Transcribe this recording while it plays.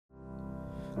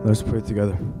Let's pray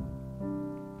together.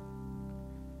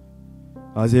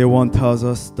 Isaiah 1 tells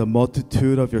us, "The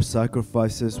multitude of your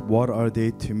sacrifices, what are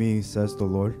they to me, says the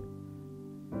Lord?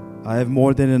 I have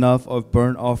more than enough of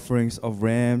burnt offerings of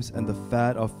rams and the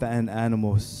fat of fattened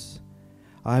animals.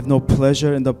 I have no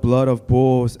pleasure in the blood of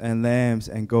bulls and lambs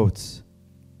and goats.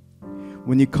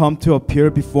 When you come to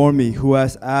appear before me, who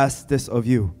has asked this of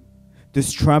you,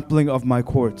 this trampling of my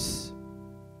courts?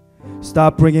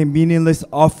 Stop bringing meaningless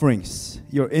offerings.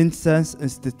 Your incense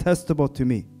is detestable to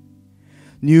me.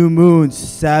 New moons,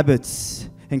 Sabbaths,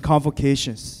 and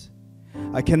convocations.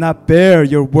 I cannot bear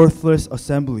your worthless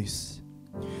assemblies.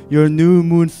 Your new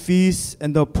moon feasts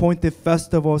and the appointed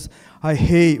festivals I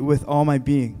hate with all my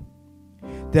being.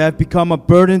 They have become a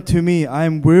burden to me. I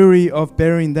am weary of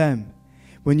bearing them.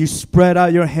 When you spread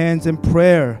out your hands in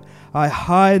prayer, I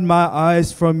hide my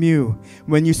eyes from you.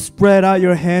 When you spread out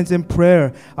your hands in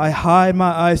prayer, I hide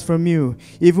my eyes from you.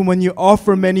 Even when you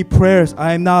offer many prayers,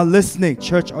 I am not listening."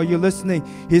 Church, are you listening?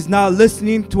 He's not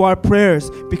listening to our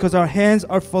prayers because our hands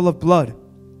are full of blood.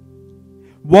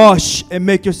 "Wash and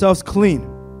make yourselves clean.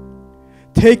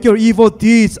 Take your evil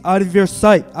deeds out of your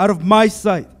sight, out of my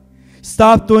sight.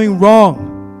 Stop doing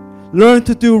wrong. Learn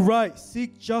to do right.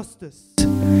 Seek justice.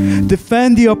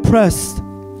 Defend the oppressed.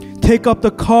 Take up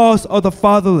the cause of the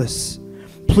fatherless.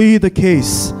 Plead the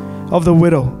case of the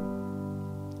widow."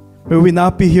 May we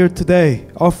not be here today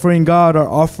offering God our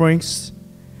offerings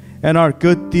and our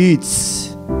good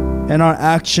deeds and our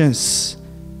actions,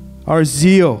 our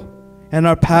zeal and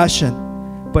our passion,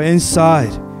 but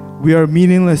inside we are a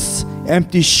meaningless,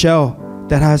 empty shell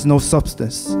that has no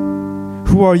substance.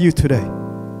 Who are you today?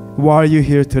 Why are you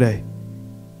here today?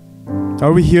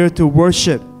 Are we here to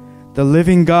worship the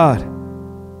living God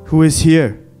who is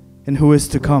here and who is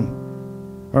to come?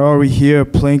 Or are we here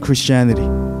playing Christianity?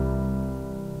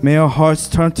 May our hearts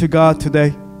turn to God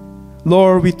today.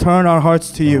 Lord, we turn our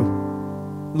hearts to you.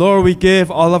 Lord, we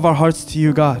give all of our hearts to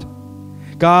you, God.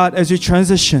 God, as you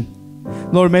transition,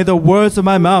 Lord, may the words of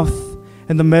my mouth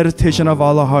and the meditation of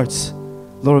all our hearts,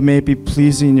 Lord, may it be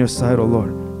pleasing in your sight, O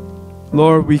Lord.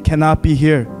 Lord, we cannot be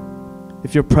here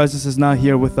if your presence is not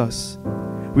here with us.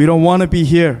 We don't want to be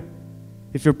here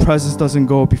if your presence doesn't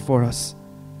go before us.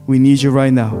 We need you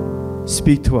right now.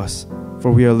 Speak to us,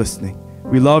 for we are listening.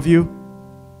 We love you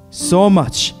so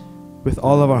much with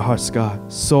all of our hearts,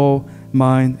 God. Soul,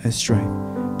 mind, and strength.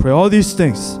 Pray all these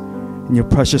things in your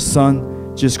precious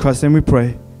Son, Jesus Christ's name we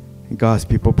pray. And God's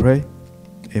people pray.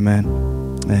 Amen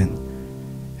and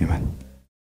amen.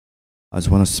 I just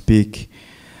want to speak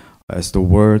as the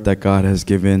word that God has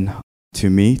given to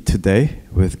me today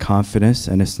with confidence,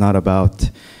 and it's not about,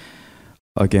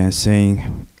 again,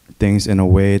 saying things in a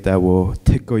way that will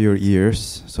tickle your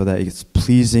ears so that it's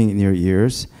pleasing in your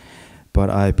ears, but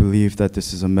I believe that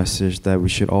this is a message that we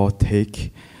should all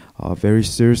take very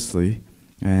seriously,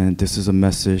 and this is a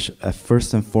message, at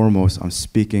first and foremost, I'm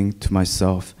speaking to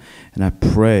myself, and I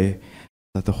pray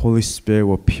that the Holy Spirit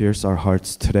will pierce our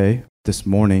hearts today, this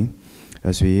morning,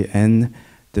 as we end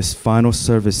this final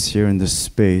service here in this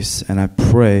space, and I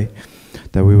pray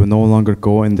that we will no longer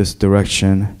go in this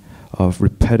direction of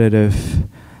repetitive,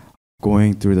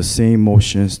 going through the same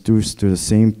motions, through the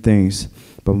same things,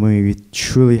 but when we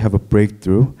truly have a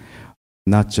breakthrough,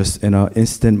 not just in an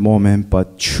instant moment,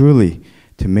 but truly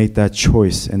to make that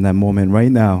choice in that moment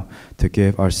right now to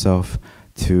give ourselves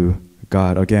to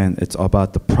God. Again, it's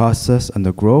about the process and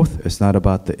the growth. It's not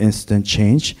about the instant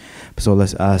change. So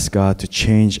let's ask God to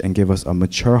change and give us a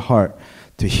mature heart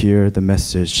to hear the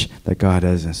message that God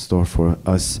has in store for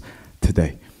us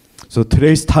today. So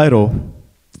today's title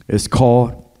is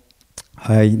called,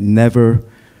 I Never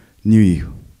Knew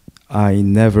You. I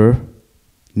never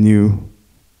knew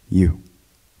you.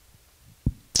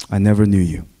 I never knew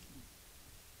you.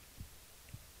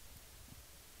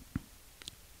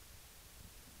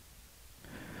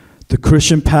 The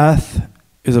Christian path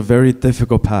is a very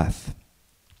difficult path.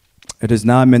 It is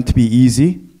not meant to be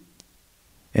easy,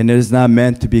 and it is not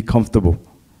meant to be comfortable.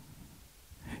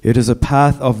 It is a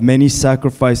path of many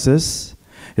sacrifices.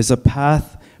 It's a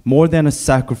path more than a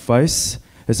sacrifice.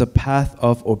 It's a path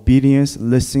of obedience,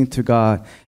 listening to God,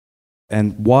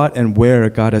 and what and where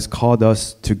God has called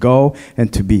us to go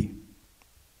and to be.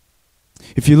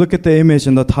 If you look at the image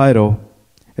in the title,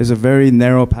 it's a very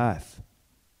narrow path.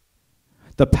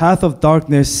 The path of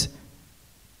darkness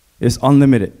is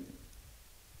unlimited.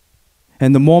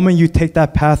 And the moment you take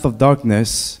that path of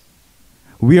darkness,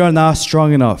 we are not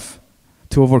strong enough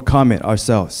to overcome it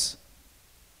ourselves.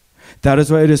 That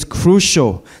is why it is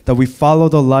crucial that we follow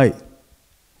the light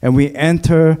and we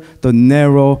enter the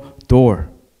narrow door.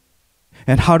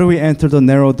 And how do we enter the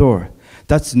narrow door?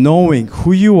 That's knowing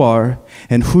who you are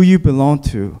and who you belong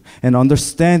to, and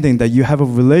understanding that you have a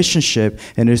relationship,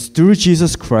 and it's through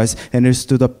Jesus Christ, and it's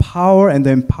through the power and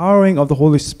the empowering of the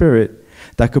Holy Spirit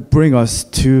that could bring us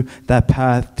to that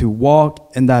path, to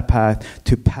walk in that path,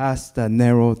 to pass that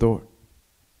narrow door.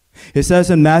 It says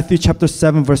in Matthew chapter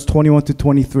 7, verse 21 to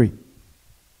 23.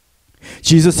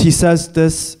 Jesus, he says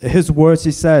this, his words,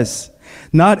 he says,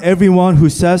 "Not everyone who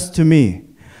says to me,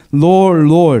 'Lord,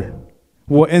 Lord,'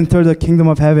 will enter the kingdom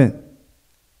of heaven,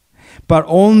 but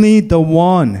only the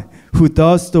one who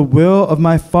does the will of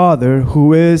my Father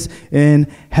who is in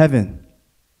heaven.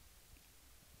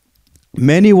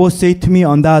 Many will say to me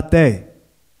on that day,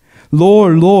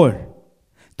 'Lord, Lord,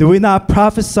 did we not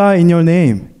prophesy in your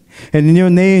name, and in your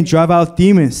name drive out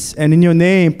demons, and in your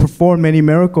name perform many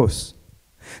miracles?'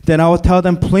 Then I will tell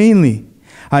them plainly,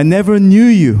 'I never knew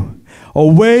you.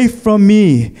 Away from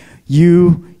me,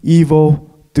 you evil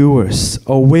doers.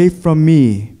 Away from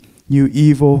me, you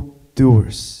evil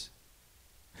doers.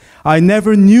 I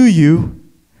never knew you.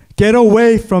 Get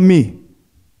away from me.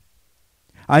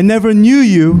 I never knew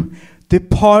you.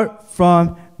 Depart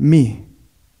from me.'"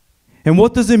 And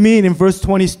what does it mean in verse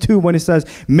 22 when it says,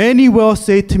 "Many will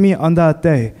say to me on that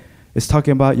day"? It's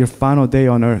talking about your final day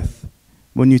on earth.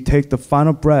 When you take the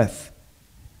final breath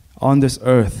on this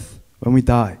earth, when we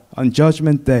die, on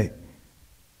Judgment Day.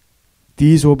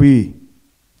 These will be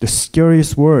the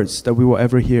scariest words that we will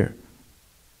ever hear.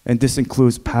 And this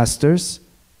includes pastors.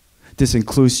 This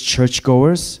includes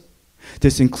churchgoers.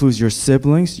 This includes your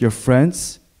siblings, your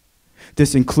friends.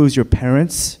 This includes your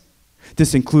parents.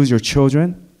 This includes your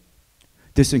children.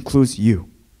 This includes you.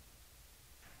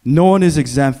 No one is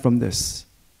exempt from this.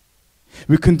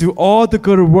 We can do all the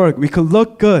good work. We can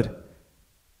look good.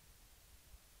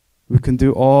 We can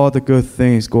do all the good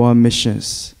things, go on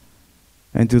missions,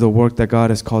 and do the work that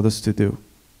God has called us to do.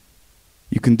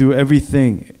 You can do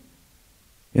everything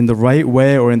in the right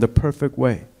way or in the perfect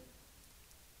way.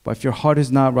 But if your heart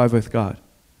is not right with God,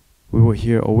 we will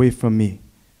hear, "Away from me,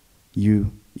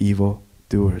 you evil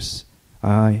doers.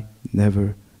 I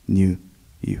never knew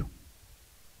you."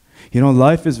 You know,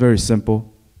 life is very simple.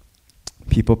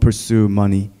 People pursue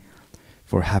money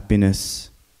for happiness,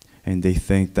 and they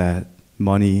think that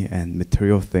money and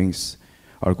material things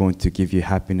are going to give you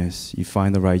happiness. You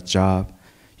find the right job.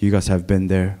 You guys have been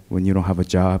there when you don't have a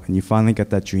job, and you finally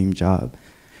get that dream job.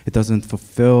 It doesn't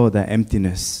fulfill that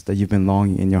emptiness that you've been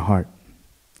longing in your heart.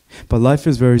 But life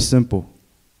is very simple.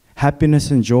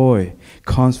 Happiness and joy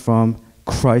comes from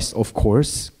Christ, of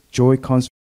course. Joy comes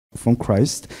from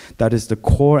Christ. That is the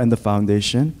core and the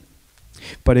foundation.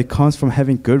 But it comes from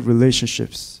having good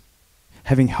relationships,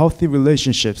 having healthy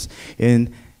relationships in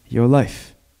your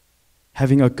life.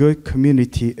 Having a good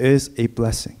community is a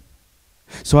blessing.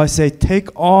 So I say, take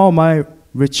all my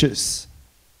riches.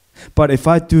 But if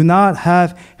I do not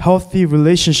have healthy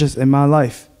relationships in my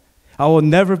life, I will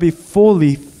never be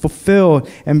fully fulfilled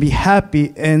and be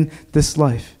happy in this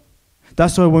life.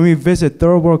 That's why when we visit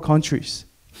third world countries,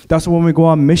 that's why when we go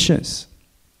on missions,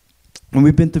 when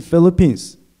we've been to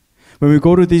Philippines, when we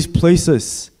go to these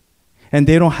places and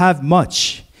they don't have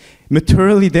much,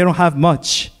 materially they don't have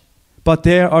much, but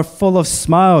they are full of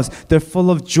smiles, they're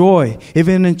full of joy.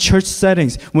 Even in church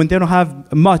settings, when they don't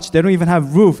have much, they don't even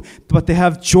have roof, but they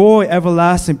have joy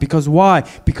everlasting. Because why?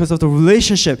 Because of the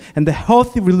relationship and the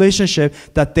healthy relationship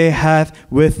that they have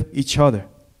with each other.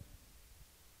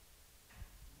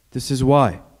 This is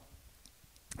why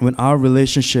when our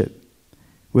relationship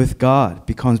with God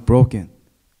becomes broken,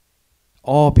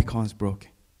 all becomes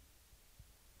broken.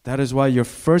 That is why your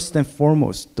first and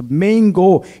foremost, the main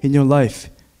goal in your life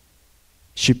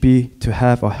should be to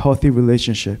have a healthy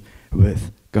relationship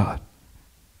with God.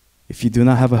 If you do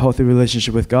not have a healthy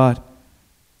relationship with God,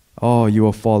 you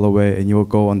will fall away and you will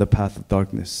go on the path of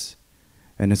darkness.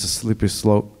 And it's a slippery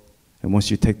slope. And once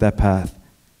you take that path,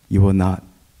 you will not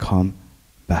come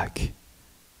back.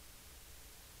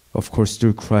 Of course,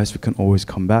 through Christ, we can always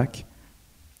come back.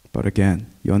 But again,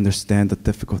 you understand the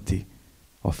difficulty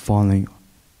of falling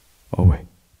away.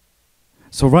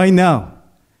 So right now,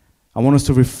 I want us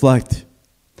to reflect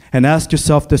and ask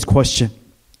yourself this question.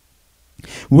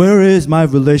 Where is my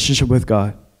relationship with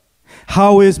God?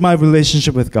 How is my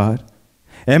relationship with God?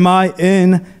 Am I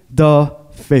in the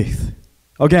faith?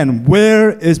 Again,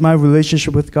 where is my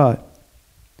relationship with God?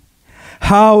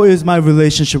 How is my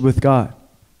relationship with God?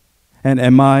 And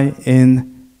am I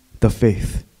in the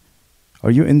faith?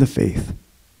 Are you in the faith?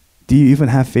 Do you even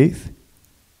have faith?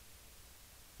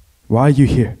 Why are you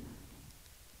here?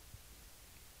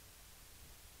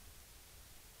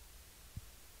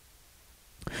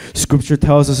 Scripture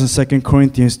tells us in 2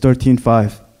 Corinthians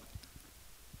 13:5,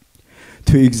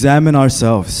 to examine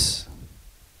ourselves.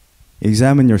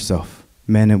 Examine yourself,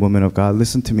 men and women of God.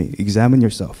 Listen to me. Examine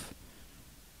yourself.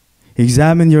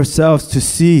 Examine yourselves to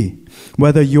see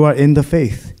whether you are in the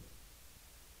faith.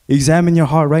 Examine your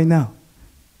heart right now.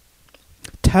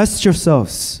 Test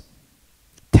yourselves.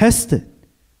 Test it.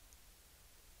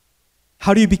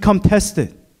 How do you become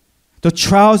tested? The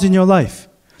trials in your life,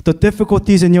 the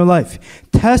difficulties in your life.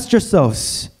 Test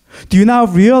yourselves. Do you now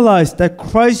realize that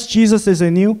Christ Jesus is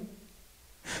in you?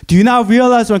 Do you now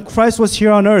realize when Christ was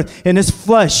here on earth in his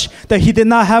flesh that he did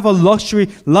not have a luxury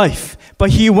life,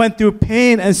 but he went through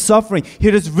pain and suffering?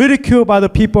 He was ridiculed by the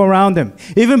people around him,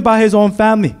 even by his own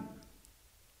family,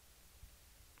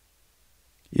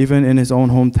 even in his own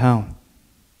hometown.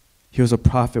 He was a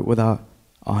prophet without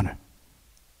honor.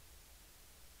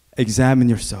 Examine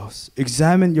yourselves.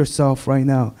 Examine yourself right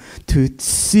now to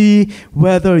see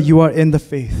whether you are in the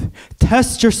faith.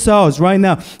 Test yourselves right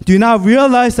now. Do you not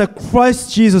realize that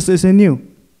Christ Jesus is in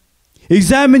you?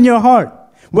 Examine your heart,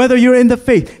 whether you're in the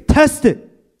faith. Test it.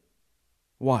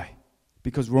 Why?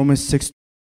 Because Romans 6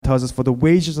 tells us, for the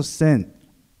wages of sin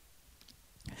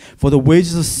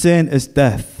is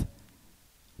death,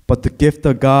 but the gift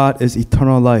of God is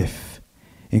eternal life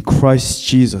in Christ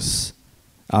Jesus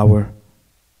our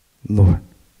Lord.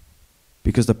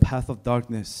 Because the path of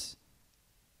darkness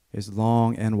is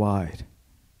long and wide,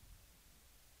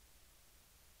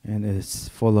 and it is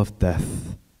full of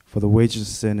death. For the wages of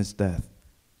sin is death,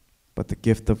 but the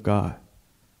gift of God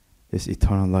is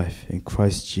eternal life in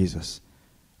Christ Jesus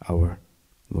our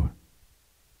Lord.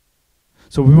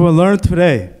 So we will learn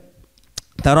today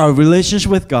that our relationship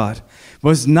with God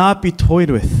must not be toyed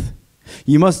with.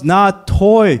 You must not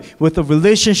toy with the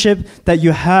relationship that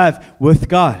you have with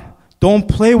God. Don't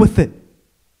play with it.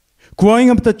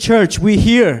 Growing up in the church, we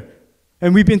hear,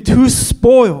 and we've been too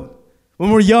spoiled.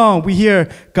 When we're young, we hear,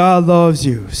 God loves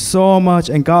you so much,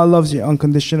 and God loves you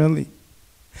unconditionally.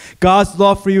 God's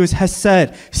love for you has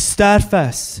said,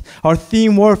 steadfast. Our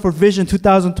theme word for Vision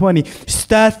 2020,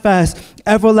 steadfast,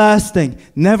 everlasting,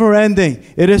 never ending.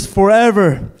 It is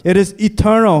forever. It is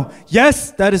eternal. Yes,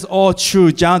 that is all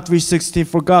true. John 3:16,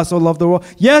 for God so loved the world.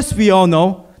 Yes, we all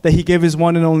know that he gave his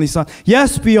one and only son.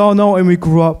 Yes, we all know, and we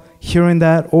grew up hearing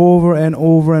that over and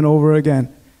over and over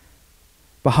again.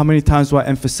 But how many times do I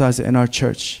emphasize it in our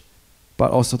church? But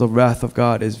also the wrath of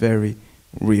God is very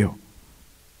real.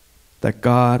 That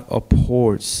God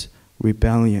abhors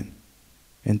rebellion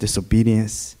and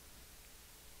disobedience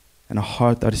and a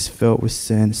heart that is filled with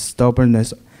sin,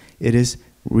 stubbornness. It is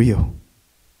real.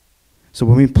 So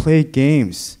when we play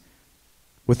games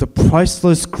with the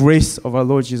priceless grace of our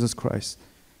Lord Jesus Christ,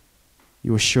 you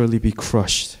will surely be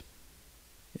crushed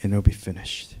and it will be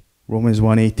finished. Romans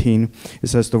 1:18, it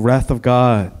says, the wrath of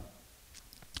God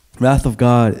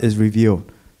is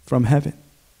revealed from heaven.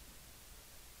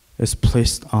 It's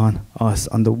placed on us,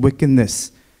 on the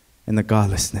wickedness and the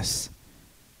godlessness.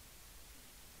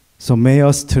 So may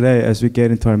us today, as we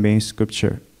get into our main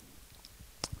scripture,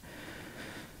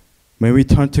 may we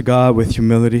turn to God with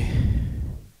humility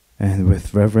and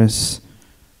with reverence.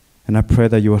 And I pray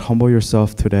that you would humble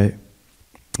yourself today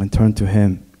and turn to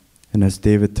Him. And as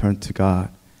David turned to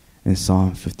God in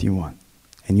Psalm 51.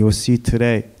 And you will see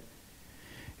today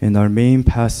in our main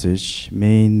passage,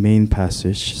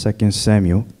 2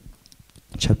 Samuel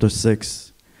chapter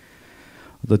 6,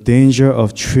 the danger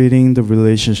of treating the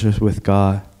relationship with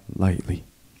God lightly,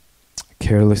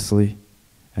 carelessly,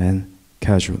 and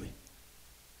casually.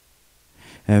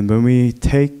 And when we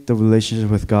take the relationship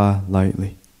with God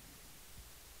lightly,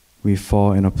 we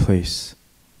fall in a place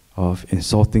of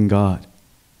insulting God,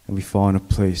 and we fall in a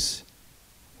place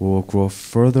where we'll grow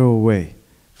further away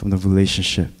from the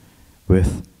relationship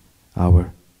with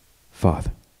our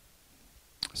Father.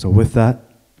 So with that,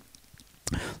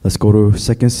 let's go to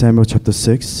 2 Samuel chapter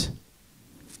 6,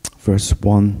 verse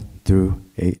 1 through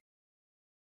 8.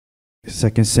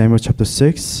 2 Samuel chapter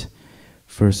 6,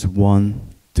 verse 1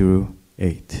 through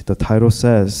 8. The title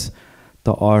says,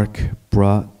 The Ark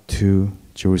Brought to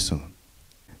Jerusalem.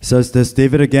 It says this,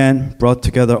 David again brought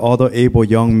together all the able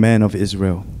young men of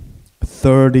Israel,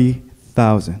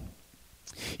 30,000.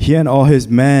 He and all his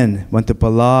men went to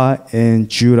Baalah in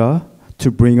Judah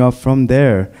to bring up from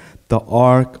there the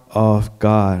Ark of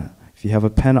God. If you have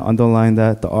a pen, underline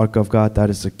that, the Ark of God.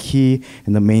 That is the key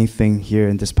and the main thing here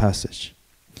in this passage,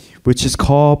 which is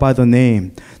called by the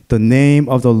name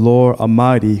of the Lord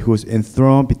Almighty, who is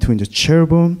enthroned between the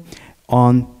cherubim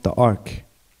on the ark.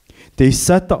 They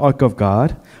set the Ark of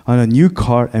God on a new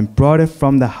cart and brought it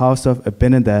from the house of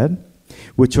Abinadab,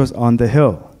 which was on the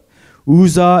hill.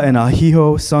 Uzzah and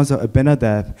Ahio, sons of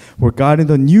Abinadab, were guiding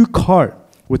the new cart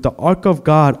with the ark of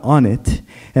God on it,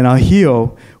 and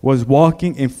Ahio was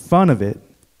walking in front of it,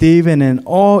 David and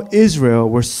all Israel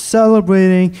were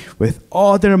celebrating with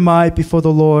all their might before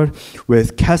the Lord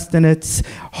with castanets,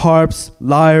 harps,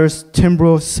 lyres,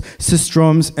 timbrels,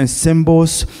 sistrums, and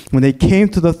cymbals. When they came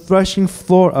to the threshing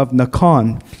floor of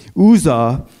Nacon,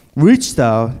 Uzzah reached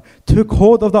out, took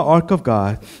hold of the ark of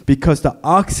God because the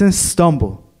oxen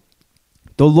stumbled.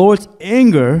 The Lord's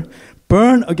anger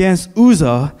burned against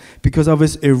Uzzah because of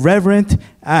his irreverent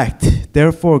act.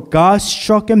 Therefore, God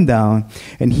struck him down,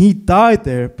 and he died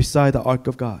there beside the ark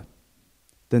of God.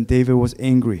 Then David was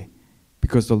angry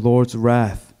because the Lord's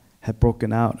wrath had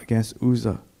broken out against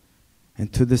Uzzah.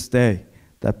 And to this day,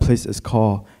 that place is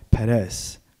called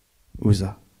Perez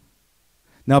Uzzah.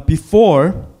 Now,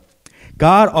 before,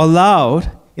 God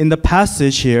allowed in the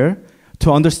passage here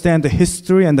to understand the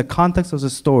history and the context of the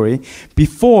story,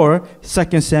 before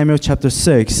 2 Samuel chapter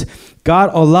 6, God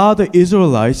allowed the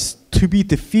Israelites to be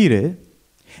defeated.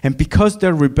 And because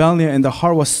their rebellion and their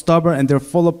heart was stubborn and they're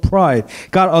full of pride,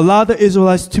 God allowed the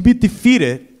Israelites to be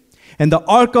defeated. And the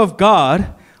ark of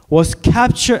God was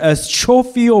captured as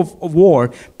trophy of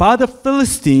war by the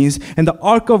Philistines. And the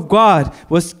ark of God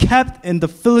was kept in the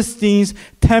Philistines'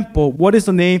 temple. What is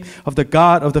the name of the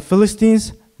God of the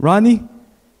Philistines? Ronnie?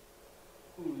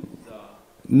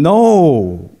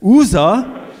 No,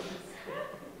 Uzzah.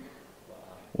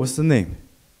 What's the name?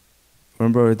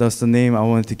 Remember, that's the name I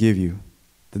wanted to give you,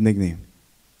 the nickname.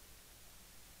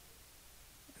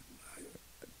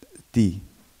 Dagon.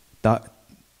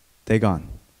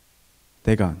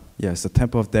 Dagon. Yes, the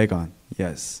temple of Dagon.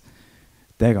 Yes,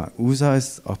 Dagon. Uzzah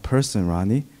is a person,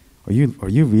 Ronnie. Are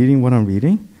you reading what I'm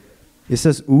reading? It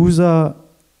says Uzzah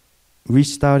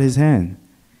reached out his hand.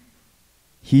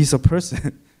 He's a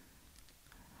person.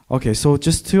 Okay, so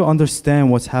just to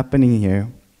understand what's happening here,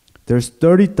 there's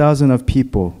 30,000 of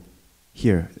people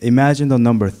here. Imagine the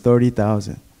number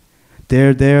 30,000.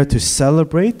 They're there to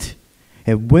celebrate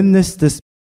and witness this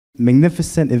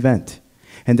magnificent event.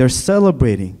 And they're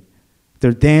celebrating.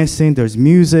 They're dancing, there's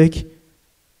music.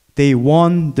 They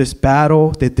won this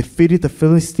battle. They defeated the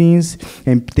Philistines.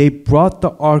 And they brought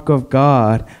the ark of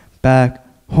God back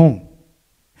home.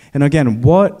 And again,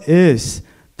 what is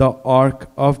the ark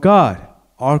of God?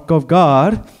 Ark of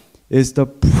God is the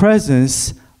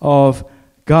presence of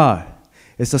God.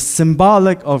 It's a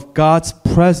symbolic of God's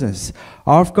presence.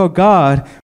 Ark of God,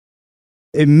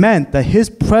 it meant that his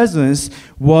presence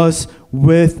was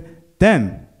with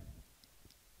them.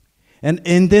 And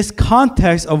in this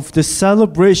context of the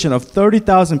celebration of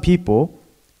 30,000 people,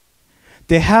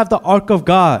 they have the ark of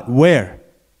God where?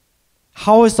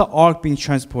 How is the ark being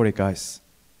transported, guys?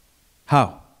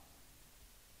 How?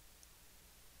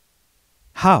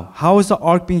 How is the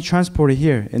ark being transported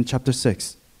here in chapter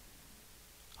 6?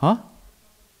 Huh?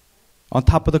 On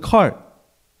top of the cart.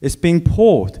 It's being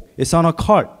pulled. It's on a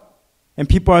cart. And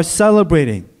people are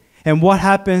celebrating. And what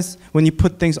happens when you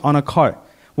put things on a cart?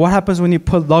 What happens when you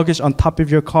put luggage on top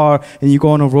of your car and you go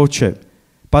on a road trip?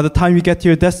 By the time you get to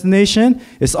your destination,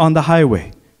 it's on the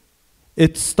highway.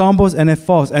 It stumbles and it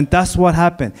falls. And that's what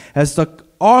happened. As the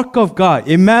ark of God,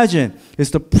 imagine,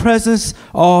 is the presence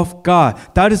of God.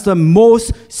 That is the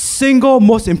most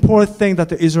important thing that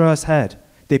the Israelites had.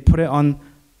 They put it on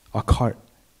a cart.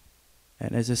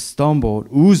 And as it stumbled,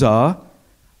 Uzzah,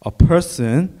 a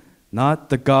person, not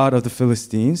the God of the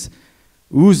Philistines,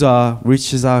 Uzzah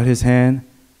reaches out his hand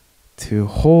to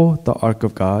hold the ark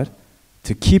of God,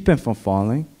 to keep him from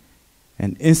falling.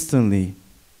 And instantly,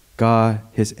 God,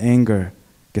 his anger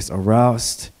gets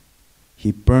aroused.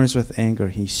 He burns with anger.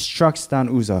 He strikes down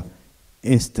Uzzah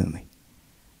instantly.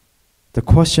 The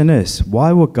question is,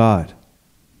 why would God,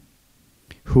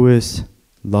 who is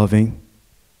loving,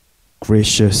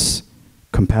 gracious,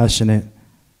 compassionate,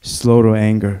 slow to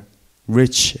anger,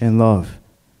 rich in love,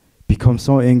 become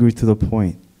so angry to the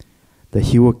point that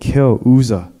he will kill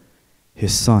Uzzah,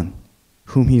 his son,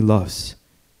 whom he loves,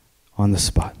 on the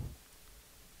spot?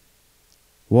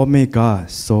 What made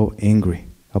God so angry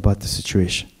about the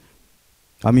situation?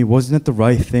 I mean, wasn't it the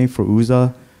right thing for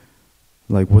Uzzah?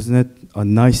 Like, wasn't it a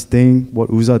nice thing what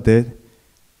Uzzah did?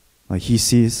 Like, he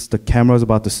sees the camera is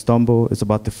about to stumble, it's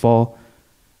about to fall,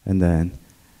 and then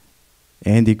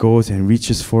Andy goes and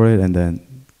reaches for it, and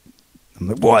then I'm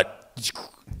like, what?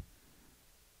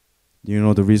 You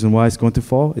know the reason why it's going to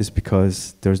fall is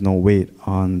because there's no weight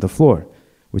on the floor,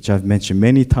 which I've mentioned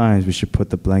many times. We should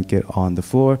put the blanket on the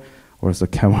floor, or else the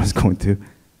camera is going to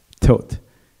tilt.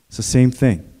 It's the same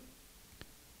thing.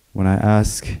 When I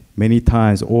ask many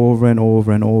times, over and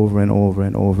over and over and over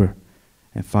and over,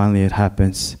 and finally it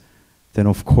happens, then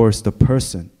of course the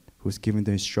person who's giving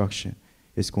the instruction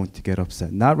is going to get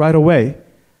upset. Not right away,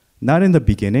 Not in the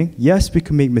beginning. Yes, we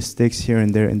can make mistakes here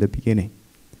and there in the beginning.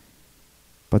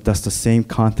 But that's the same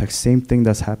context, same thing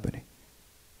that's happening.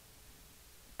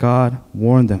 God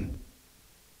warned them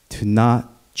to not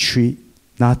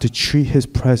to treat his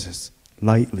presence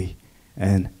lightly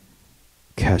and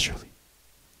casually.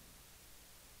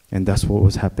 And that's what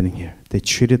was happening here. They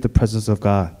treated the presence of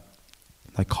God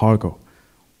like cargo.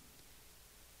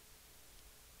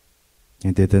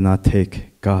 And they did not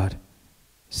take God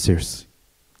seriously.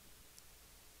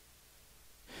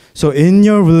 So in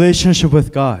your relationship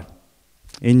with God,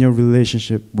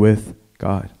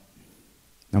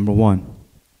 number one,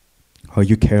 are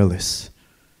you careless?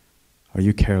 Are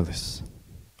you careless?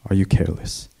 Are you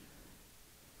careless?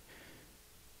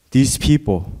 These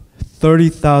people,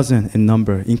 30,000 in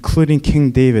number, including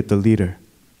King David, the leader,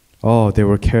 they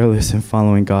were careless in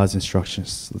following God's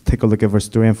instructions. Let's take a look at verse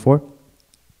 3 and 4.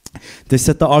 They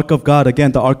set the ark of God.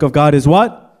 Again, the ark of God is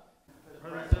what?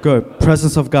 Good.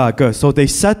 Presence of God. Good. So they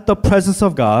set the presence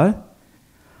of God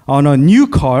on a new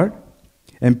cart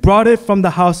and brought it from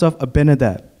the house of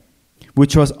Abinadab,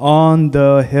 which was on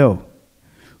the hill.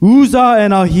 Uzzah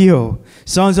and Ahio,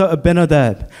 sons of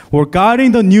Abinadab, were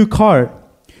guarding the new cart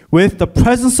with the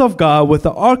presence of God, with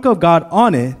the ark of God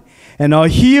on it, and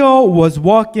Ahio was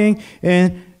walking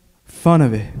in front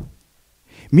of it.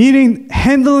 Meaning,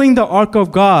 handling the ark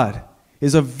of God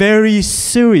is a very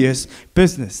serious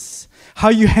business. How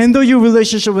you handle your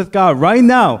relationship with God right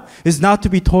now is not to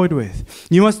be toyed with.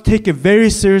 You must take it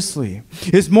very seriously.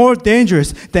 It's more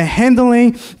dangerous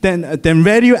than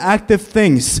radioactive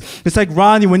things. It's like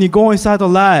Ronnie, when you go inside the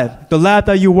lab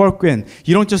that you work in,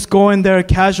 you don't just go in there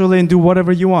casually and do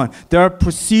whatever you want. There are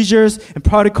procedures and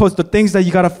protocols, the things that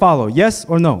you got to follow. Yes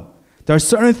or no? There are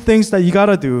certain things that you got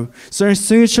to do, certain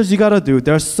signatures you got to do.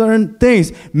 There are certain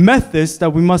things, methods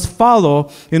that we must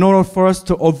follow in order for us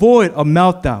to avoid a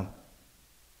meltdown.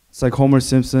 It's like Homer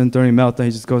Simpson during meltdown.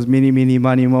 He just goes, mini, mini,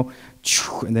 mani, mo,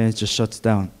 and then it just shuts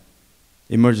down.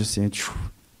 Emergency. And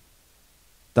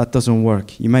that doesn't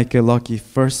work. You might get lucky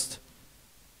first,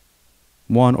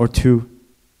 1 or 2,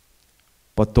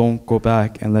 but don't go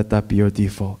back and let that be your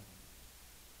default.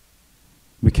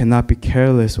 We cannot be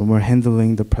careless when we're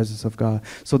handling the presence of God.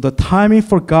 So the timing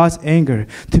for God's anger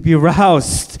to be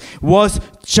aroused was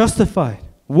justified.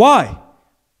 Why?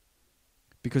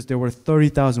 Because there were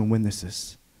 30,000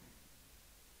 witnesses.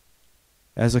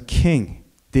 As a king,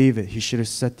 David, he should have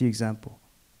set the example.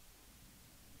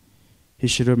 He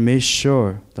should have made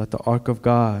sure that the ark of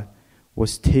God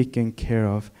was taken care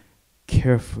of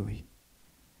carefully.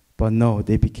 But no,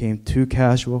 they became too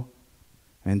casual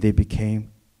and they became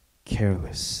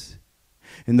careless.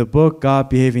 In the book, God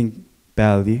Behaving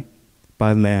Badly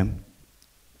by Lamb,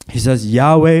 he says,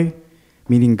 Yahweh,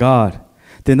 meaning God,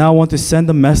 did not want to send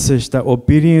a message that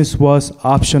obedience was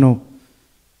optional.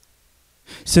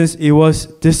 Since it was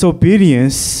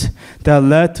disobedience that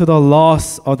led to the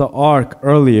loss of the ark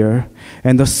earlier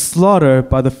and the slaughter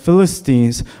by the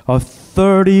Philistines of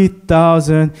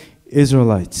 30,000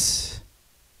 Israelites.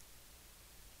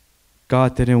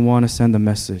 God didn't want to send a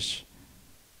message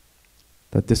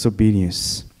that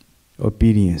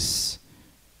obedience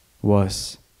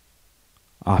was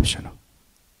optional.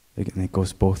 And it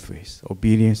goes both ways,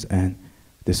 obedience and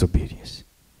disobedience.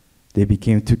 They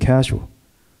became too casual.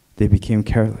 They became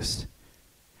careless.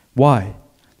 Why?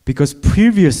 Because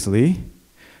previously,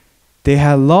 they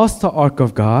had lost the ark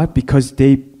of God because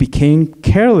they became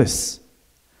careless.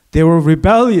 They were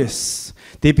rebellious.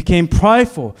 They became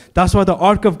prideful. That's why the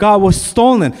ark of God was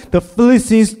stolen. The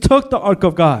Philistines took the ark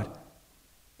of God.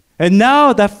 And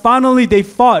now that finally they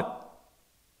fought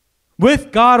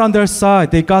with God on their side,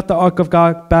 they got the ark of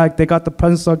God back. They got the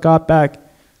presence of God back.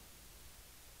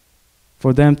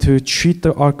 For them to treat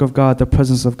the ark of God, the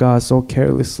presence of God, so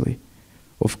carelessly,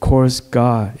 of course,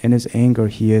 God, in his anger,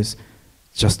 he is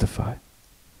justified.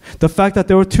 The fact that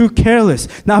they were too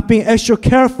careless, not being extra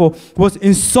careful, was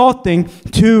insulting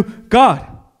to God.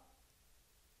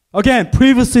 Again,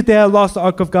 previously they had lost the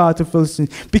ark of God to Philistines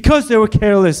because they were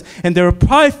careless and they were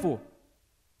prideful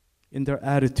in their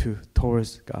attitude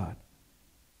towards God.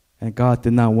 And God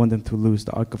did not want them to lose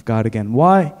the ark of God again.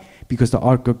 Why? Because the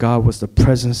ark of God was the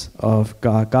presence of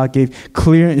God. God gave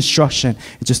clear instruction.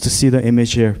 Just to see the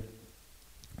image here,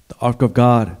 the ark of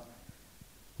God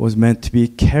was meant to be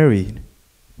carried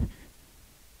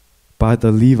by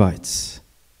the Levites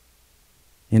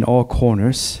in all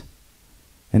corners.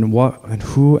 And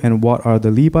who and what are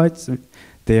the Levites?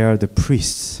 They are the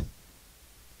priests.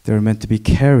 They are meant to be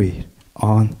carried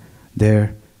on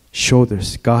their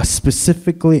shoulders. God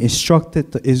specifically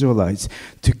instructed the Israelites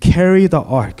to carry the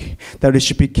ark, that it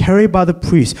should be carried by the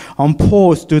priests on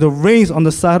poles through the rings on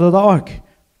the side of the ark.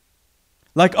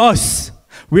 like us,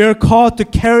 we are called to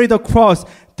carry the cross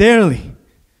daily.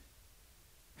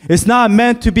 It's not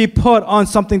meant to be put on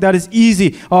something that is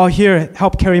easy. Oh, here,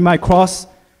 help carry my cross.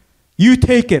 You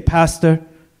take it, pastor.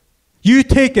 You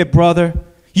take it, brother.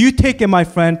 You take it, my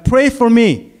friend. Pray for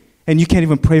me. And you can't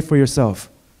even pray for yourself.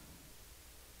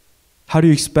 How do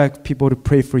you expect people to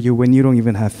pray for you when you don't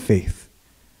even have faith?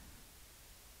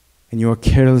 And you are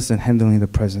careless in handling the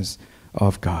presence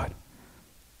of God.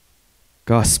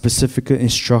 God specifically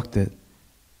instructed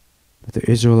the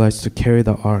Israelites to carry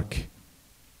the ark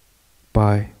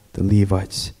by the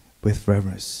Levites with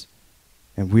reverence.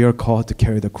 And we are called to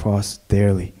carry the cross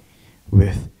daily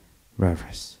with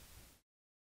reverence.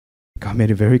 God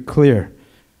made it very clear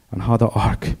on how the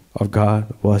ark of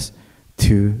God was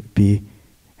to be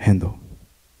handled.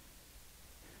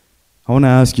 I want to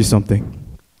ask you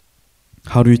something.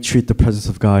 How do we treat the presence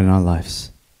of God in our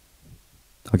lives?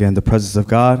 Again, the presence of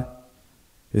God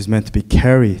is meant to be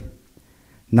carried,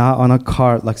 not on a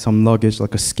cart like some luggage,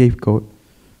 like a scapegoat,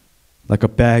 like a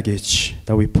baggage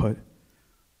that we put.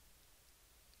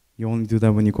 You only do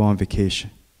that when you go on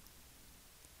vacation.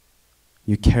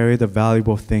 You carry the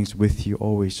valuable things with you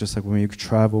always, just like when you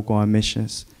travel, go on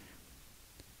missions.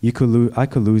 I could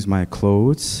lose my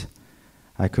clothes.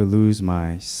 I could lose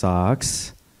my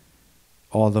socks,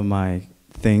 all of my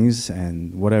things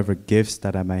and whatever gifts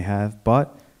that I may have,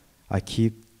 but I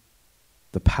keep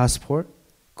the passport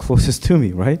closest to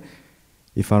me, right?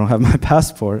 If I don't have my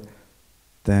passport,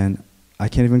 then I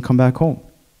can't even come back home.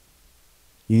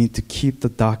 You need to keep the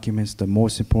documents, the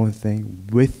most important thing,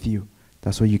 with you.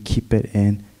 That's why you keep it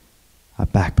in a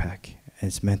backpack.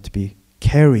 It's meant to be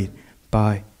carried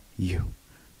by you.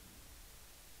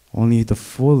 Only the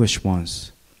foolish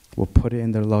ones will put it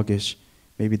in their luggage.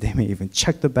 Maybe they may even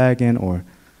check the bag in, or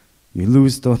you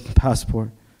lose the passport.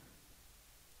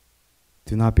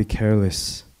 Do not be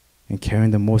careless in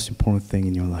carrying the most important thing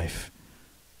in your life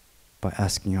by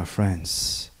asking your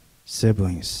friends,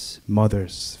 siblings,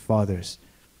 mothers, fathers,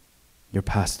 your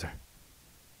pastor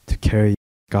to carry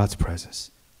God's presence.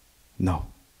 No.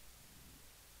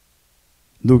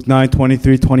 Luke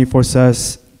 9:23-24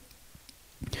 says,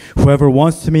 whoever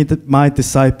wants to be my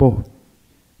disciple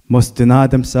must deny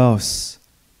themselves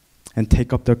and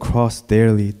take up their cross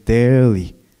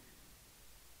daily.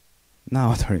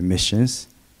 Not during missions,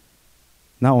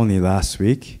 not only last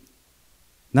week,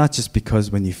 not just because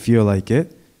when you feel like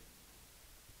it,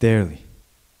 daily.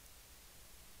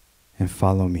 And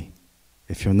follow me.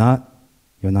 If you're not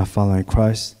following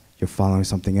Christ, you're following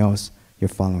something else, you're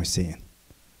following Satan.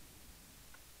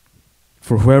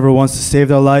 For whoever wants to save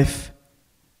their life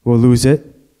will lose it,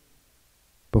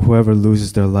 but whoever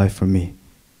loses their life for me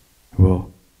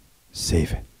will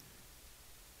save it.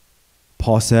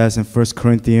 Paul says in 1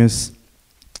 Corinthians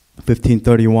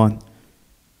 15:31,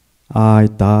 I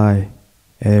die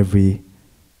every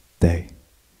day.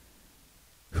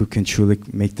 Who can truly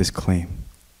make this claim?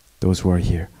 Those who are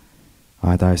here.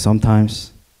 I die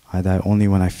sometimes. I die only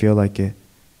when I feel like it.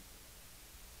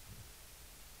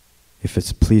 If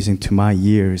it's pleasing to my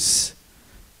ears,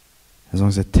 as long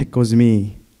as it tickles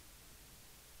me,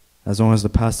 as long as the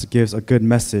pastor gives a good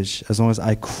message, as long as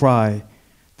I cry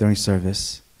during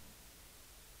service,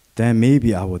 then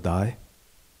maybe I will die.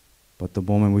 But the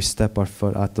moment we step our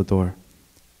foot out the door,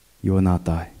 you will not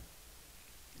die.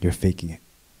 You're faking it.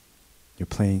 You're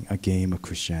playing a game of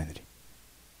Christianity.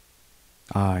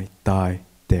 I die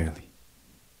daily.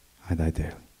 I die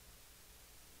daily.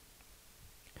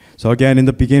 So again, in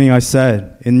the beginning I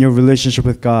said, in your relationship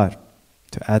with God,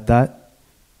 to add that,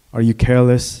 are you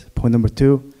careless? Point number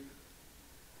 2,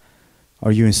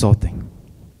 are you insulting?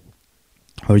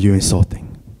 Are you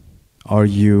insulting? Are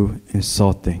you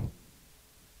insulting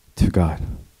to God,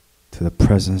 to the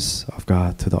presence of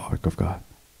God, to the ark of God?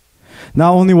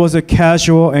 Not only was it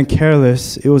casual and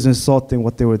careless, it was insulting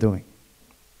what they were doing.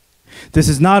 This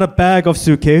is not a bag of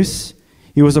suitcase.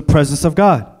 It was the presence of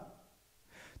God.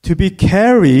 To be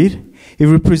carried, it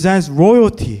represents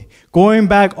royalty, going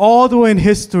back all the way in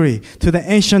history to the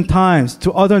ancient times,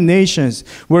 to other nations,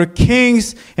 where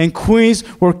kings and queens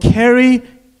were carried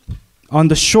on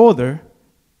the shoulder,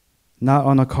 not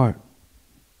on a cart.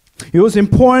 It was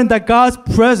important that God's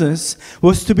presence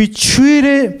was to be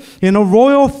treated in a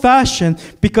royal fashion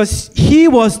because He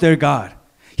was their God.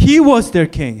 He was their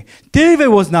king. David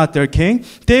was not their king.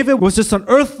 David was just an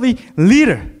earthly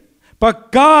leader.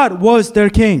 But God was their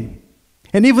king.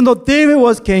 And even though David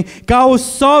was king, God was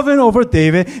sovereign over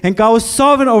David, and God was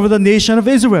sovereign over the nation of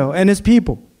Israel and His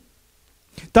people.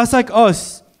 That's like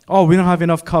us. Oh, we don't have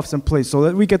enough cups and plates,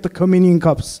 so we get the communion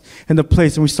cups and the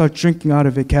plates and we start drinking out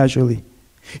of it casually.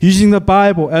 Using the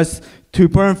Bible as to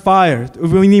burn fire.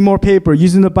 If we need more paper,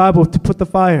 using the Bible to put the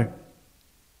fire.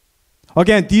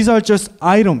 Again, these are just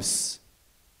items,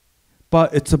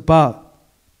 but it's about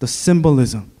the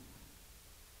symbolism.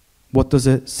 What does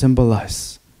it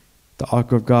symbolize? The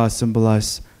Ark of God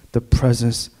symbolizes the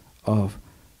presence of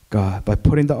God. By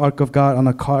putting the Ark of God on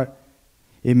a cart,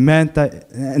 it meant that,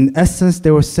 in essence,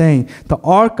 they were saying the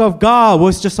Ark of God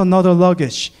was just another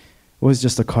luggage. It was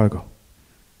just a cargo.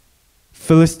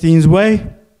 Philistines' way,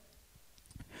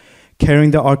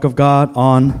 carrying the Ark of God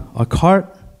on a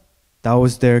cart, that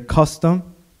was their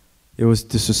custom. It was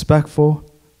disrespectful.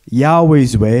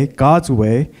 Yahweh's way, God's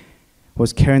way,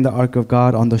 was carrying the Ark of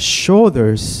God on the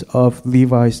shoulders of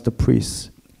Levites, the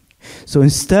priests. So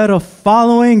instead of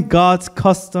following God's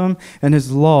custom and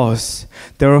His laws,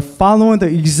 they were following the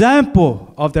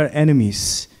example of their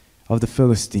enemies, of the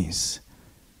Philistines.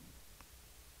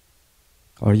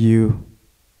 Are you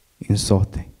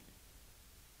insulting?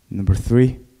 Number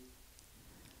 3,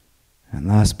 and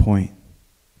last point,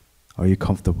 are you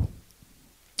comfortable?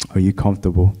 Are you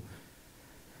comfortable?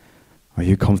 Are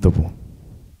you comfortable?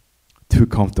 Too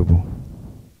comfortable?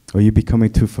 Are you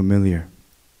becoming too familiar?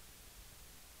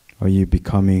 Are you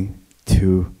becoming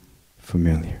too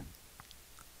familiar?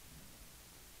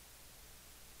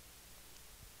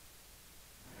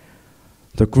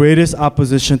 The greatest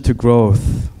opposition to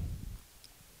growth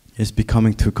is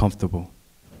becoming too comfortable,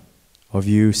 of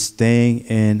you staying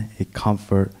in a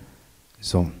comfort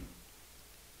zone.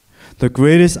 The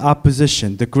greatest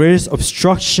opposition, the greatest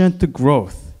obstruction to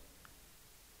growth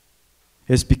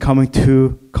is becoming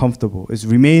too comfortable, is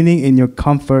remaining in your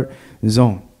comfort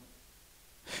zone.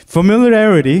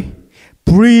 Familiarity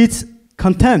breeds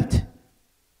contempt.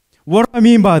 What do I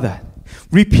mean by that?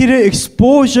 Repeated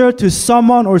exposure to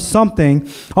someone or something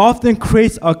often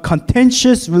creates a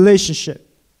contentious relationship.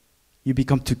 You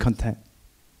become too content.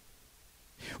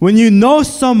 When you know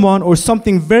someone or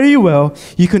something very well,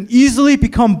 you can easily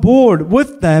become bored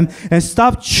with them and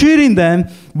stop treating them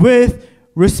with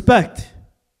respect.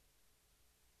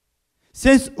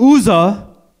 Since Uzzah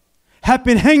had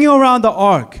been hanging around the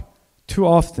ark too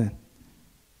often,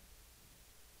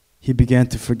 he began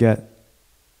to forget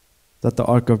that the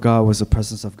ark of God was the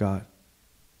presence of God.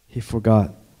 He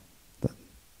forgot that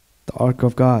the ark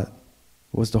of God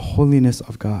was the holiness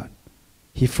of God.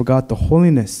 He forgot the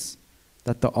holiness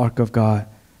that the ark of God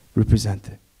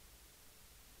represented.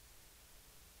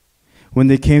 When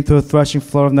they came to the threshing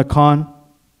floor of Nakan,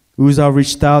 Uzzah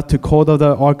reached out to hold of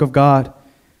the ark of God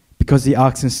because the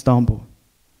oxen stumbled.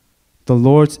 The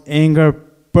Lord's anger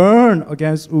burned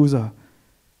against Uzzah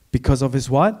because of his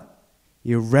what?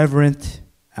 Irreverent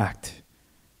act.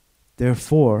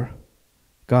 Therefore,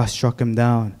 God struck him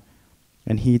down,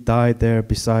 and he died there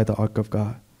beside the ark of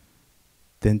God.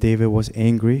 Then David was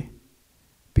angry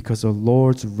because the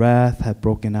Lord's wrath had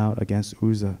broken out against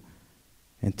Uzzah.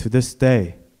 And to this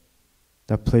day,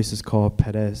 that place is called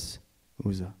Perez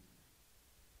Uzzah.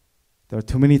 There are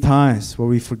too many times where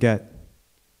we forget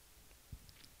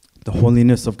the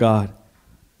holiness of God,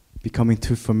 becoming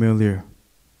too familiar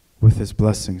with His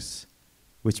blessings,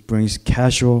 which brings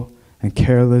casual and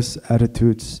careless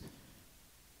attitudes.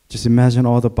 Just imagine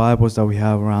all the Bibles that we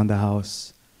have around the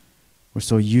house. We're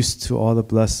so used to all the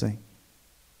blessing,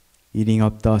 eating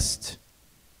up dust.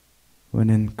 When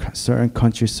in certain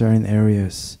countries, certain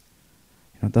areas,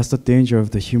 that's the danger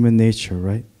of the human nature,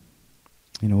 right?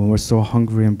 When we're so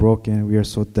hungry and broken, we are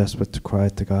so desperate to cry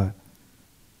to God.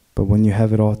 But when you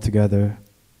have it all together,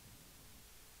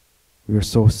 we are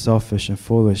so selfish and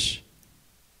foolish,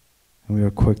 and we are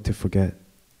quick to forget.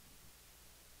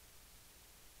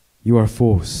 You are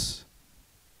fools.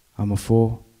 I'm a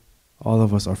fool. All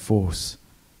of us are fools.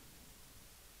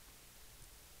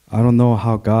 I don't know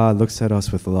how God looks at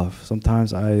us with love.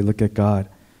 Sometimes I look at God.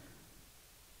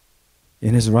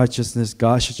 In His righteousness,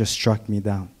 God should just strike me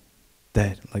down,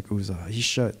 dead, like Uzzah. He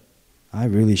should. I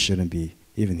really shouldn't be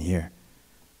even here.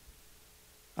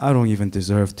 I don't even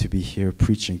deserve to be here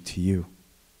preaching to you.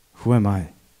 Who am I?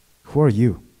 Who are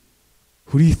you?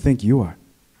 Who do you think you are?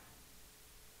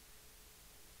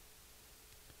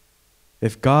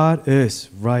 If God is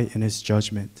right in His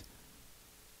judgment,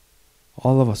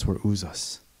 all of us were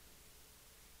Uzzahs.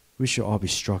 We should all be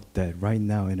struck dead right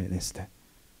now in an instant,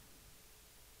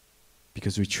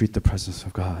 because we treat the presence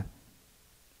of God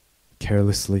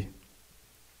carelessly,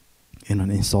 in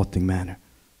an insulting manner,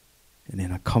 and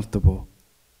in a comfortable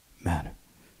manner.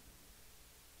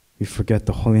 We forget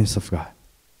the holiness of God,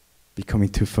 becoming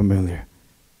too familiar,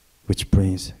 which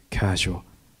brings casual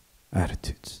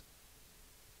attitudes.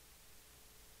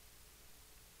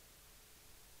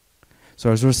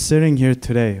 So as we're sitting here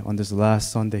today on this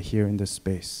last Sunday here in this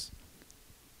space,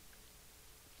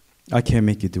 I can't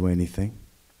make you do anything.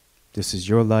 This is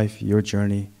your life, your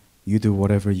journey. You do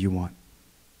whatever you want.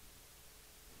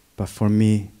 But for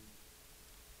me,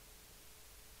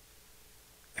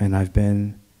 and I've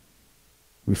been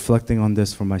reflecting on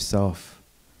this for myself,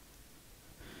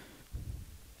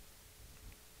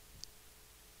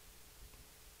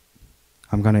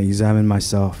 I'm going to examine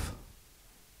myself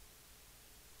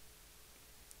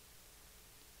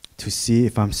to see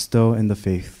if I'm still in the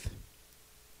faith.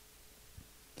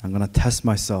 I'm going to test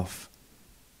myself.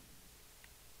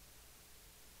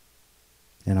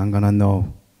 And I'm going to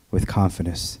know with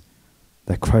confidence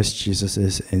that Christ Jesus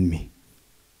is in me.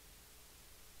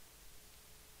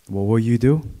 What will you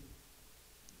do?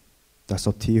 That's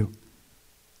up to you.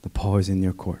 The ball is in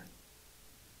your court.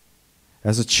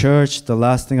 As a church, the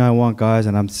last thing I want, guys,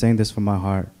 and I'm saying this from my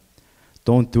heart,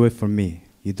 don't do it for me.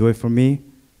 You do it for me,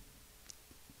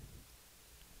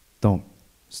 don't.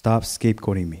 Stop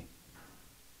scapegoating me.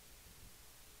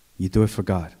 You do it for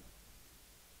God.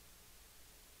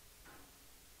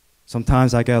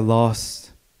 Sometimes I get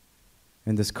lost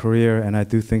in this career and I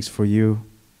do things for you,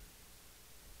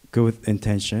 good with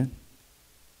intention,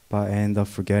 but I end up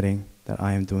forgetting that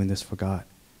I am doing this for God.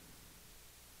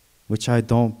 Which I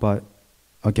don't, but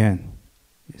again,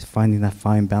 it's finding that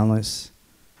fine balance,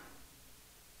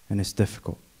 and it's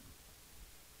difficult.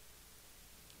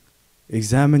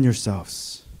 Examine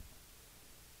yourselves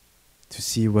to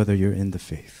see whether you're in the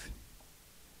faith.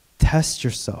 Test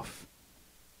yourself.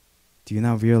 Do you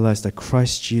not realize that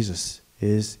Christ Jesus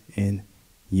is in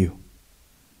you?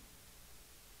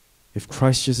 If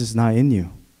Christ Jesus is not in you,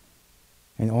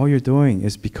 and all you're doing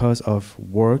is because of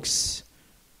works,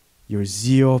 your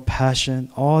zeal,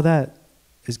 passion, all that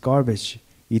is garbage.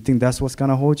 You think that's what's going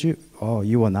to hold you? Oh,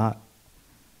 you will not.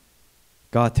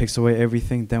 God takes away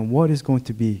everything, then what is going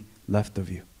to be left of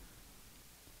you?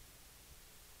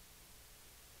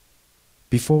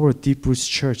 Before we're Deep Roots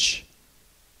Church,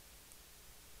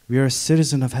 we are a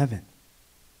citizen of heaven.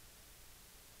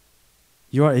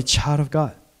 You are a child of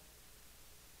God.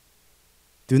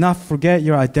 Do not forget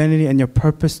your identity and your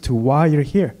purpose to why you're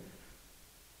here.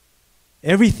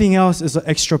 Everything else is an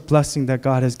extra blessing that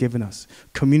God has given us.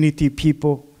 Community,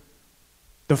 people,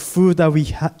 the food that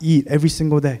we eat every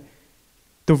single day,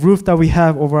 the roof that we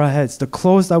have over our heads, the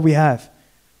clothes that we have,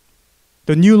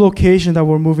 the new location that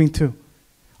we're moving to.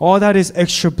 All that is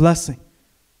extra blessing.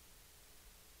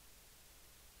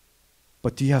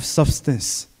 But do you have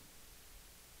substance?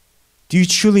 Do you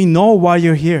truly know why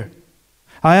you're here?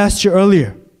 I asked you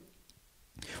earlier,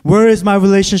 where is my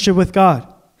relationship with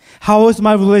God? How is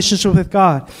my relationship with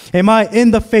God? Am I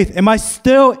in the faith? Am I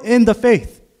still in the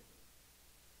faith?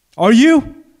 Are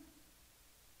you?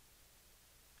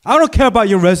 I don't care about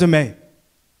your resume.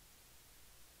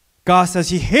 God says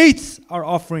He hates our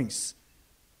offerings.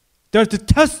 They're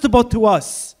detestable to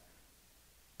us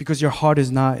because your heart is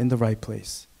not in the right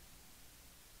place.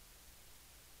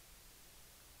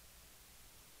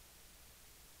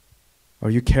 Are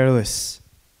you careless?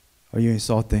 Are you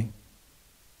insulting?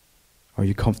 Are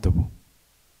you comfortable?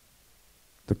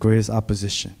 The greatest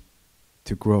opposition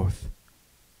to growth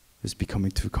is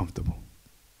becoming too comfortable.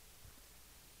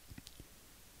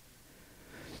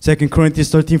 2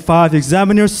 Corinthians 13:5,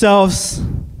 examine yourselves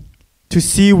to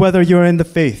see whether you're in the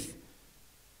faith.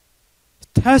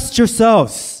 Test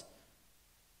yourselves.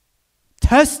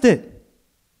 Test it.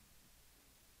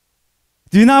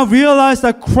 Do you not realize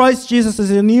that Christ Jesus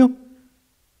is in you?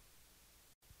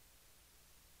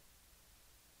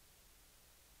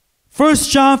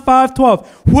 First John 5:12,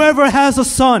 whoever has a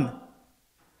son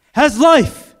has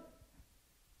life.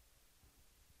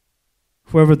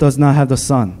 Whoever does not have the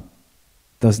son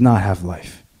does not have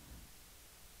life.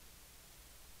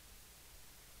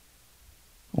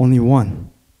 Only one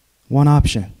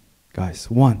option, guys,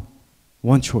 one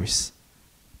choice.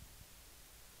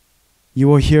 You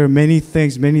will hear many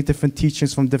things, many different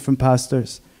teachings from different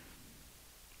pastors.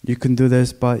 You can do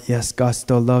this, but yes, God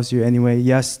still loves you anyway.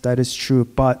 Yes, that is true,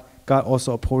 but God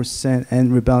also abhors sin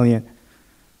and rebellion.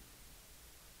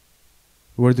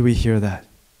 Where do we hear that?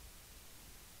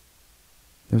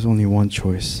 There's only one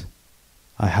choice.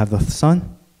 I have the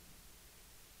Son,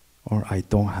 or I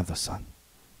don't have the Son.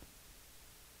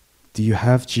 Do you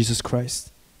have Jesus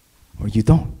Christ, or you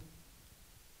don't?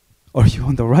 Are you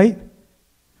on the right,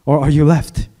 or are you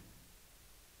left?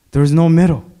 There's no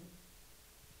middle.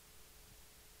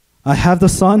 I have the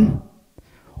Son,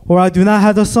 or I do not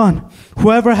have the Son.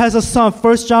 Whoever has a son,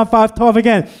 1 John 5:12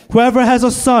 again, whoever has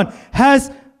a son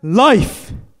has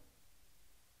life.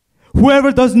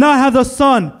 Whoever does not have the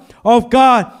Son of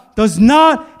God does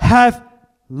not have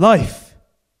life.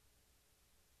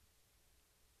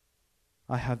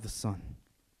 I have the Son.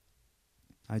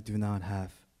 I do not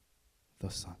have the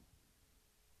Son.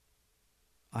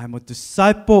 I am a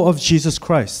disciple of Jesus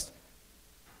Christ,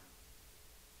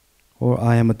 or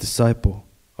I am a disciple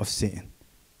of Satan,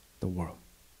 the world.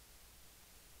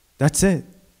 That's it.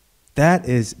 That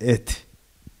is it.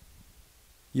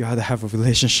 You either have a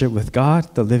relationship with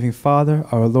God, the living Father,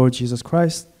 our Lord Jesus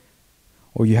Christ,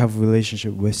 or you have a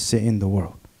relationship with Satan, the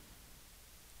world.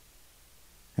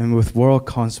 And with world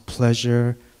comes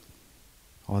pleasure,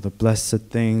 all the blessed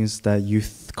things that you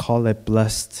call it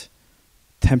blessed,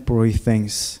 temporary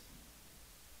things,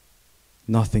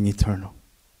 nothing eternal,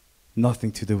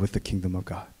 nothing to do with the kingdom of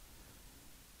God.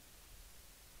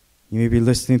 You may be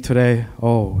listening today,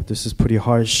 oh, this is pretty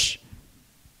harsh.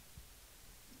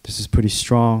 This is pretty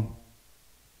strong.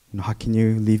 How can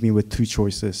you leave me with two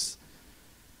choices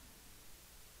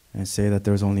and say that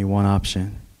there's only one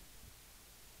option?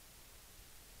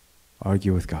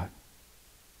 Argue with God.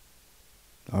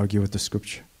 Argue with the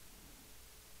scripture.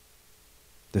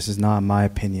 This is not my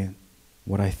opinion,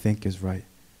 what I think is right.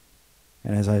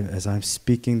 And as I'm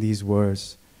speaking these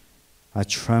words, I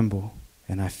tremble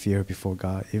and I fear before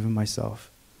God, even myself.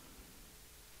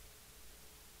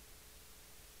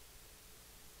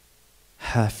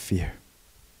 Have fear.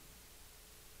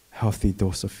 Healthy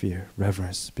dose of fear,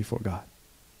 reverence before God.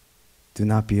 Do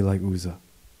not be like Uzzah,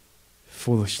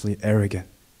 foolishly arrogant.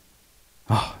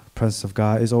 Oh, the presence of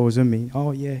God is always in me.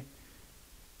 Oh, yeah.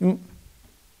 It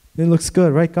looks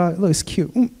good, right, God? It looks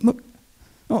cute. Look.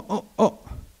 Oh.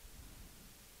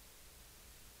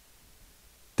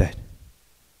 Dead.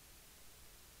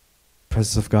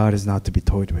 Presence of God is not to be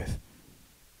toyed with.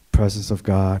 Presence of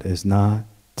God is not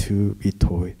to be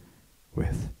toyed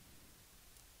with.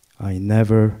 I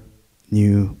never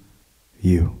knew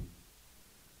you.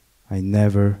 I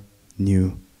never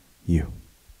knew you.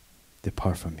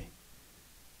 Depart from me.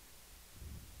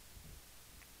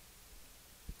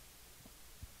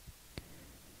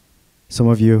 Some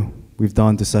of you, we've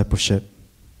done discipleship,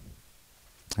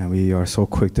 and we are so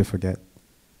quick to forget.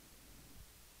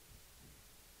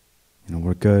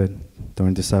 We're good.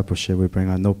 During discipleship, we bring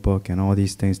our notebook and all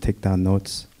these things, take down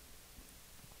notes.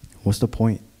 What's the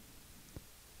point?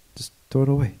 Just throw it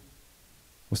away.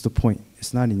 What's the point?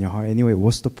 It's not in your heart. Anyway,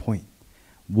 what's the point?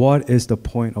 What is the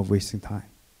point of wasting time?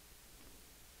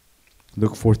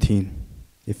 Luke 14.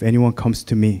 If anyone comes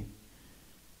to me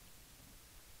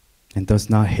and does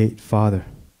not hate father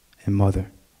and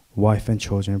mother, wife and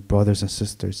children, brothers and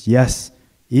sisters, yes,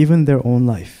 even their own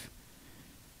life,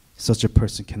 such a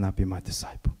person cannot be my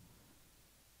disciple.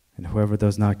 And whoever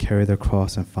does not carry their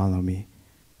cross and follow me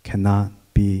cannot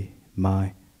be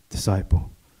my disciple.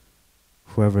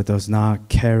 Whoever does not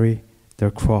carry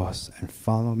their cross and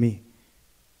follow me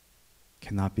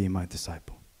cannot be my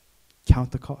disciple. Count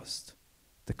the cost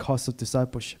of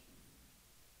discipleship.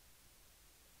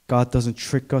 God doesn't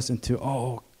trick us into,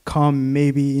 oh, come,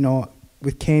 maybe,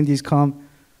 with candies come,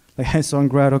 like Hansel and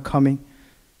Gretel coming,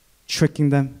 tricking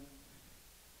them.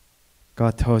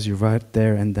 God tells you right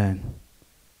there and then,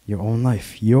 your own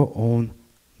life,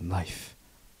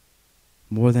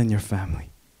 more than your family,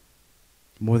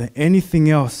 more than anything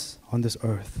else on this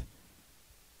earth.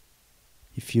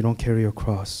 If you don't carry your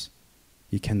cross,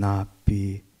 you cannot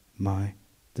be my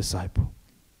disciple.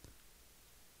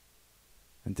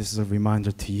 And this is a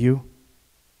reminder to you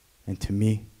and to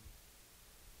me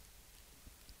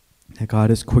that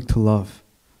God is quick to love.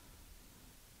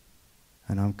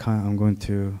 And I'm going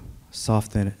to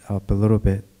soften it up a little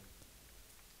bit.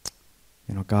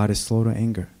 God is slow to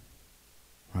anger.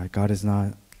 Right? God is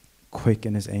not quick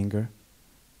in his anger.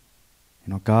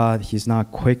 God, he's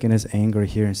not quick in his anger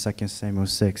here in 2 Samuel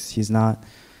 6. He's not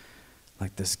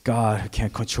like this God who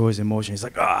can't control his emotions.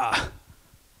 He's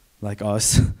like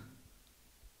us.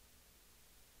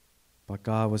 But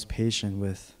God was patient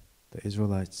with the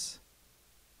Israelites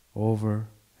over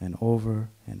and over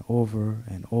and over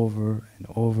and over and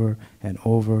over and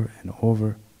over and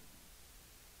over.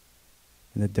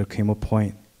 And that there came a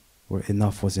point where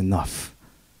enough was enough.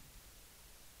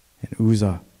 And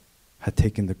Uzzah had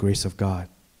taken the grace of God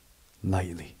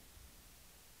lightly.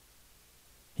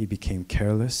 He became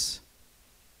careless.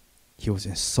 He was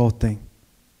insulting.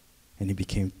 And he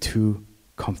became too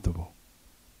comfortable.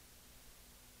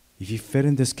 If you fit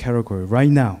in this category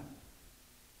right now,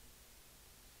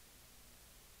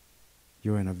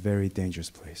 you're in a very dangerous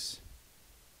place.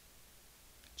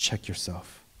 Check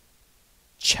yourself.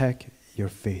 Check your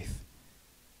faith.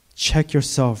 Check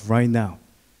yourself right now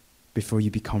before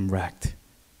you become wrecked,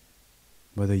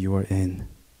 whether you are in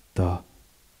the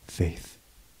faith.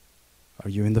 Are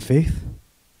you in the faith?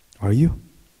 Are you?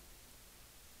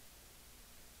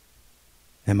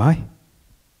 Am I?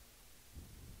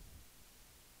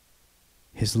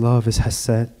 His love is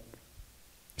hesed,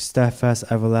 steadfast,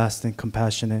 everlasting,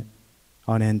 compassionate,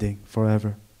 unending,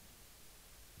 forever.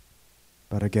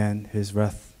 But again, His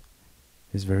wrath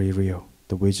is very real.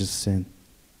 The wages of sin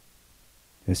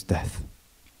is death.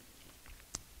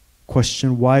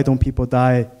 Question, why don't people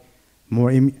die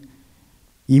more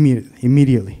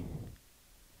immediately?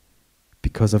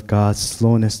 Because of God's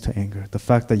slowness to anger. The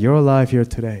fact that you're alive here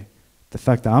today, the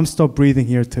fact that I'm still breathing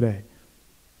here today,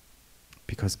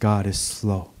 because God is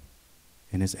slow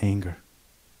in His anger.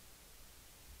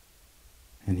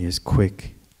 And He is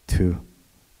quick to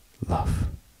love.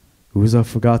 Uzzah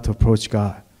forgot to approach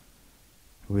God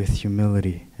with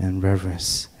humility and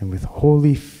reverence and with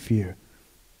holy fear.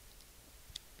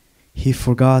 He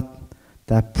forgot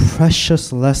that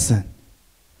precious lesson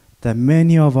that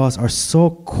many of us are so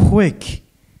quick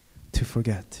to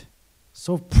forget,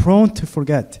 so prone to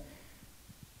forget.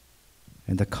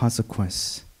 And the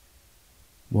consequence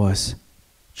was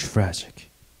tragic.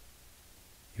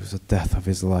 It was the death of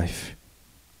his life.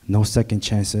 No second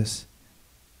chances,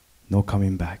 no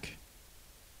coming back.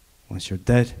 Once you're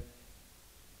dead,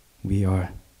 we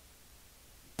are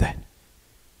dead.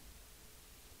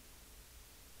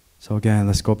 So again,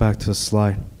 let's go back to the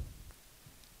slide.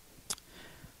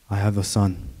 I have the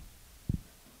Son.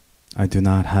 I do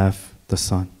not have the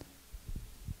Son.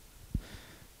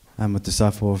 I'm a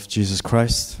disciple of Jesus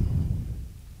Christ.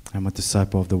 I'm a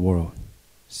disciple of the world,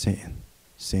 Satan.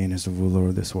 Satan is the ruler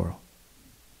of this world.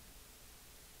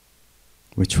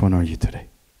 Which one are you today?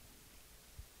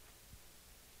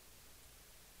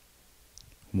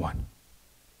 One.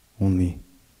 Only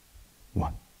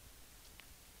one.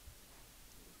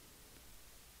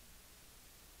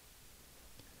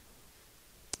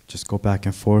 Just go back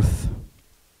and forth.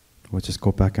 We'll just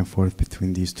go back and forth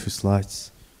between these two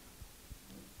slides.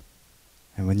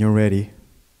 And when you're ready,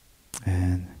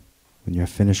 and when you're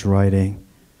finished writing,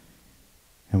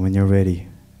 and when you're ready,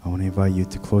 I want to invite you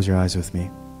to close your eyes with me,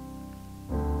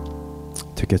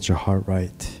 to get your heart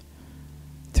right,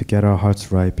 to get our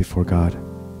hearts right before God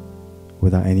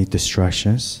without any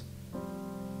distractions.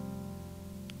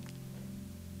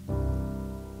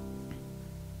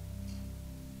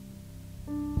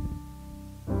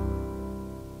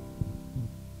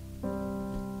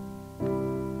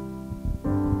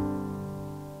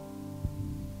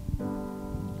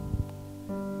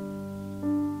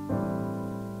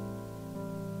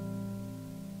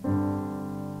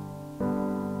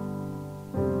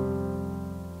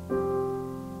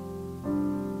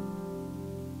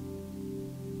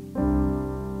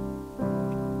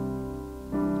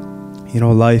 You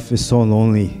know, life is so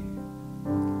lonely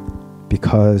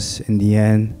because in the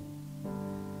end,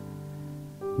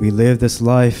 we live this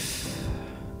life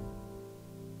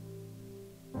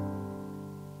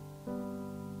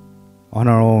on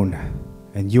our own,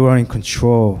 and you are in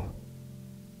control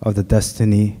of the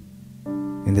destiny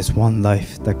in this one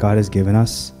life that God has given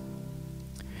us.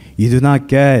 You do not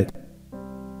get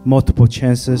multiple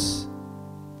chances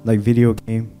like video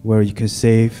game where you can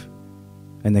save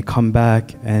and then come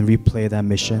back and replay that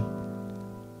mission.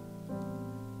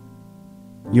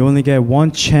 You only get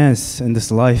one chance in this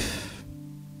life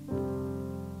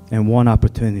and one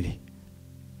opportunity.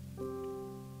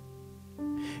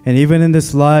 And even in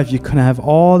this life, you can have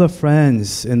all the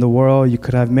friends in the world. You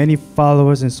could have many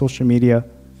followers in social media.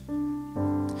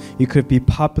 You could be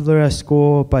popular at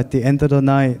school, but at the end of the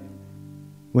night,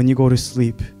 when you go to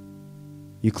sleep,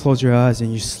 you close your eyes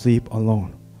and you sleep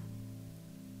alone.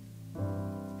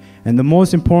 And the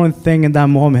most important thing in that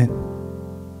moment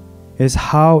is,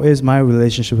 how is my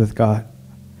relationship with God?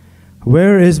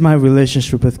 Where is my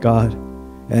relationship with God?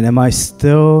 And am I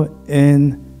still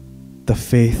in the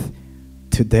faith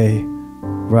today,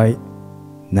 right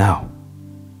now?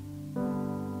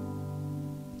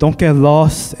 Don't get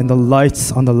lost in the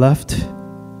lights on the left,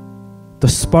 the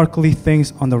sparkly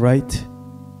things on the right.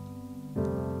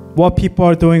 What people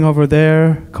are doing over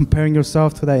there, comparing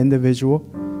yourself to that individual.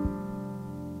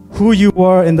 Who you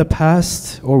were in the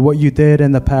past or what you did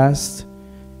in the past.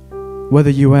 Whether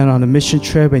you went on a mission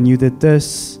trip and you did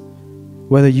this.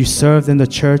 Whether you served in the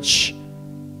church,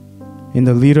 in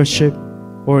the leadership,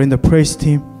 or in the praise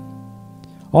team.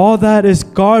 All that is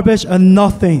garbage and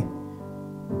nothing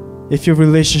if your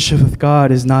relationship with God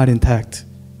is not intact.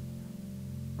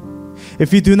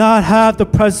 If you do not have the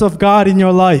presence of God in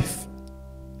your life,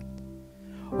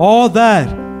 all that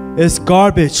is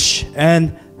garbage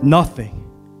and nothing.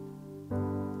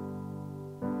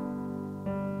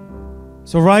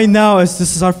 So right now, as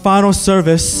this is our final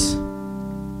service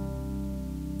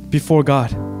before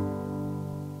God,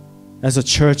 as a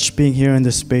church being here in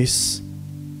this space?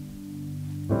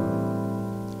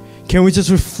 Can we just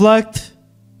reflect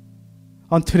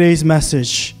on today's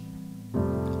message?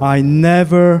 I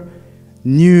never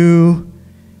knew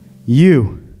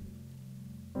you.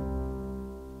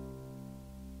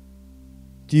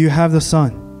 Do you have the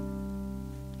Son?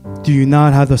 Do you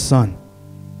not have the Son?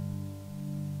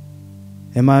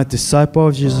 Am I a disciple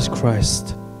of Jesus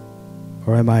Christ,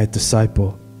 or am I a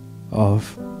disciple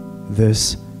of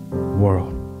this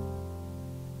world?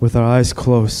 With our eyes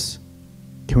closed,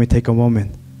 can we take a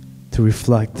moment to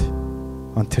reflect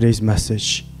on today's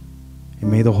message?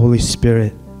 And may the Holy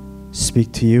Spirit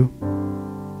speak to you.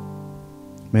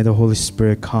 May the Holy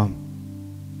Spirit come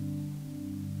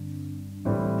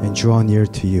and draw near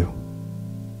to you.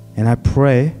 And I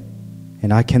pray,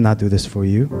 and I cannot do this for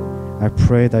you, I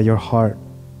pray that your heart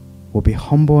will be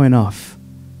humble enough,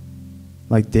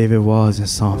 like David was in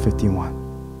Psalm 51.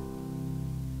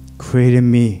 Create in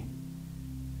me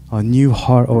a new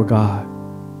heart, O God,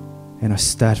 and a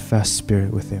steadfast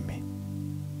spirit within me.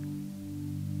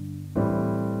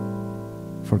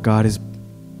 For God is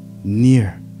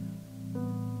near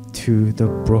to the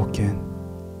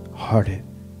broken-hearted,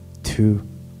 to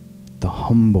the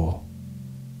humble,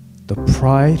 the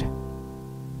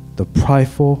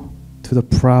prideful, to the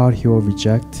proud He will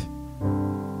reject,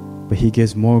 but He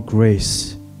gives more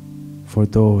grace for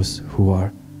those who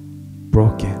are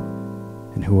broken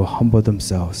and who will humble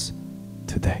themselves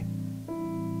today.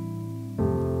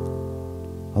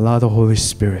 Allow the Holy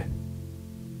Spirit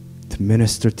to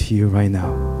minister to you right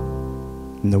now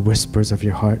in the whispers of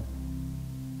your heart.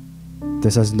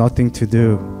 This has nothing to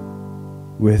do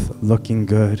with looking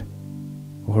good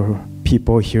or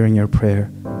people hearing your prayer.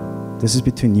 This is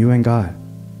between you and God.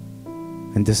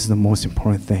 And this is the most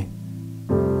important thing.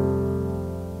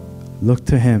 Look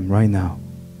to Him right now.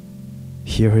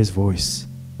 Hear His voice.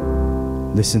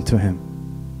 Listen to Him.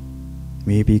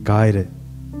 May you be guided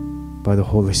by the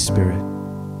Holy Spirit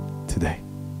today.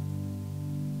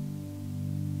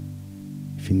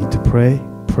 If you need to pray,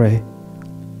 pray.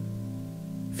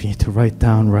 If you need to write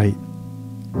down, write.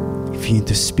 If you need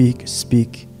to speak,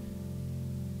 speak.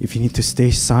 If you need to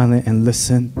stay silent and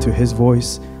listen to His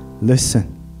voice,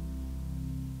 listen.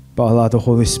 But allow the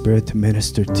Holy Spirit to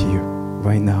minister to you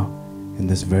right now in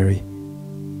this very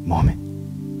moment.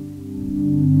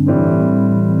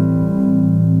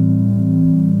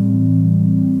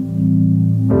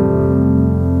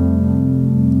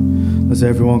 Let's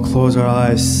everyone close our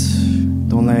eyes.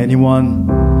 Don't let anyone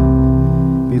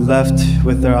be left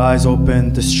with their eyes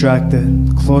open,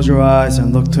 distracted. Close your eyes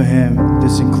and look to Him.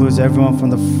 This includes everyone from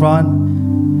the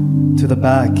front to the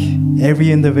back.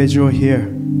 Every individual here.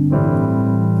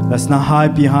 Let's not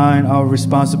hide behind our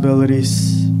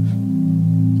responsibilities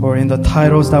or in the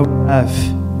titles that we have.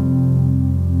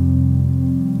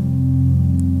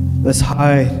 Let's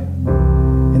hide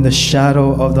in the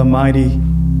shadow of the mighty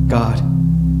God,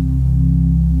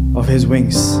 of His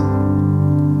wings.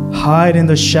 Hide in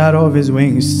the shadow of His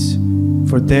wings,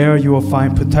 for there you will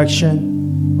find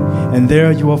protection, and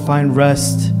there you will find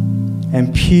rest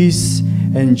and peace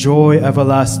and joy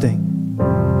everlasting.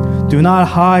 Do not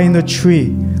hide in the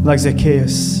tree like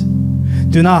Zacchaeus.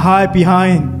 Do not hide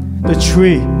behind the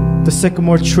tree, the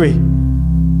sycamore tree.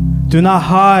 Do not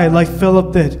hide like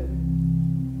Philip did.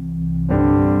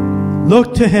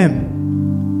 Look to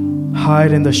Him.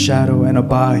 Hide in the shadow and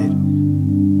abide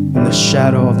in the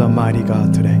shadow of the mighty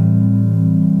God today.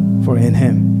 For in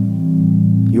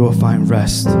Him you will find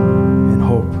rest and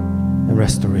hope and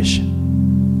restoration.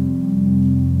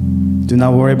 Do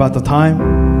not worry about the time.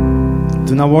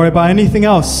 Do not worry about anything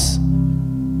else.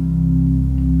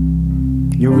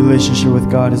 Your relationship with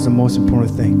God is the most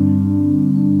important thing.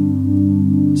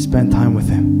 Spend time with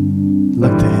Him.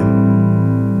 Look to Him.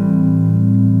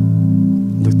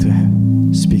 Look to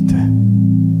Him. Speak to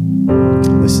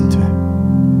Him. Listen to Him.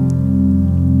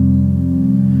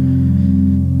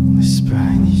 Holy Spirit,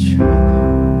 I need you right now.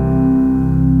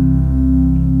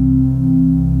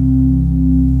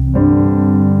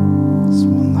 This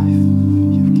one life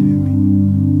you've given me.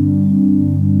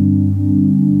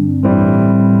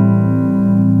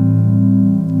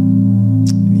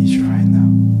 I need you right now.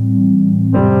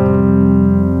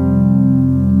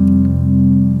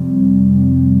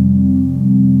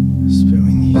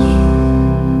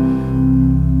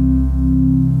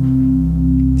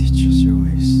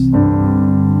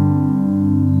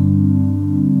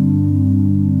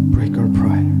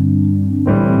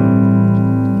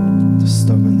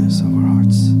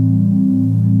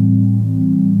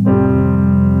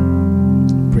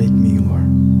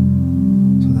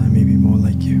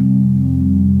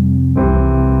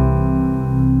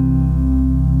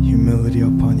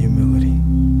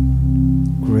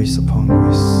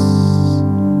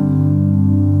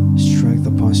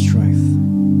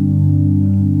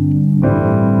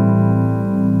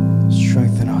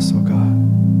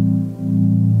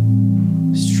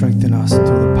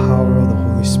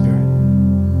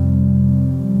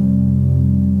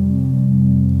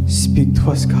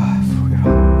 us, God, for we're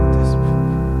all desperate.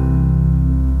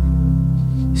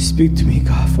 Speak to me,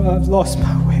 God, for I've lost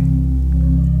my way.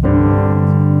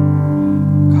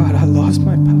 God, I lost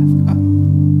my path, God.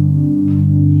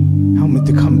 Help me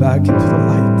to come back into the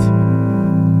light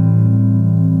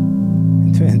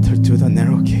and to enter through the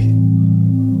narrow gate.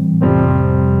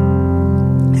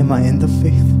 Am I in the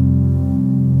faith?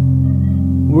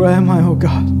 Where am I, oh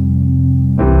God?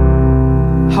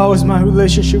 How is my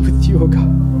relationship with you, oh God?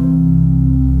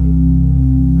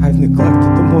 I've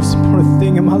neglected the most important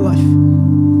thing in my life.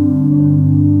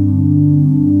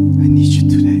 I need you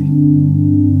today.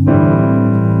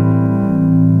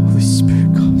 Holy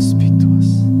Spirit, come speak to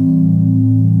us.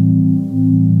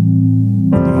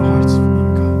 In your hearts for me,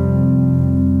 God.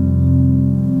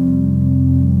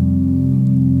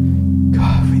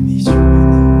 God, we need you right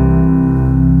now.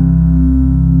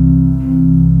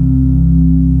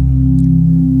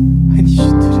 I need you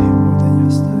today more than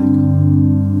yesterday, God.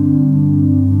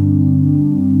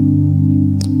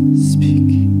 Speak.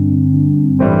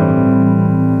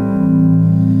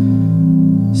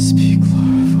 Speak,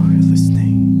 Lord, for we're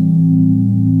listening.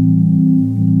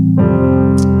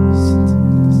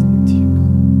 Listening to you,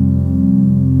 God.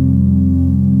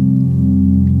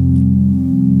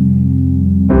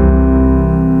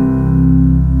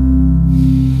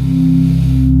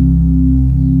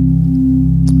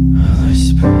 Holy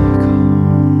Spirit, God.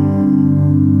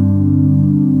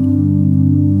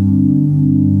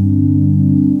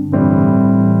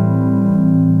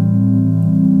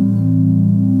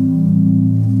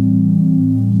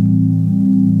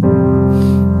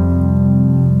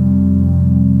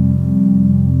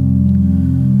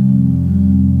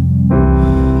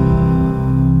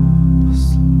 Yes,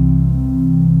 Lord.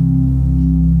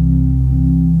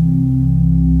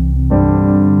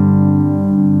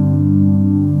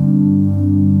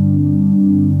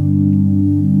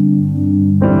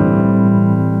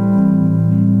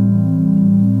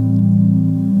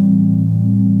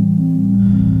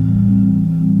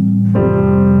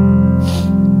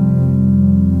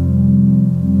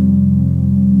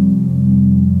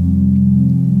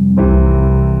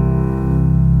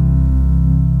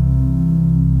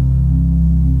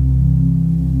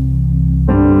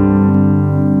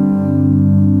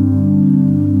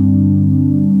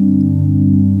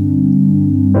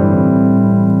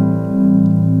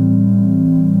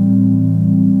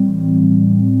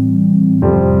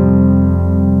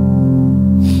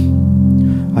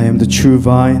 I am the true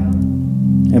vine,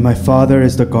 and my Father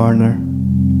is the gardener.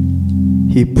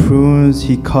 He prunes,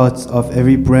 he cuts off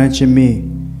every branch in me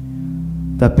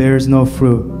that bears no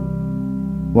fruit,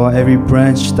 while every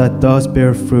branch that does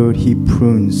bear fruit, he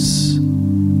prunes,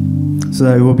 so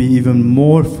that it will be even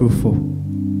more fruitful.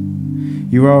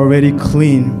 You are already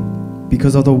clean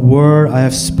because of the word I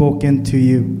have spoken to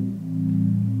you.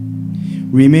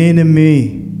 Remain in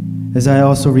me, as I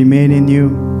also remain in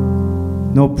you.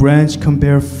 No branch can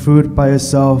bear fruit by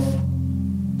itself.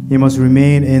 You must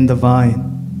remain in the vine.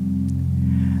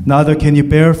 Neither can you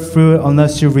bear fruit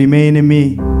unless you remain in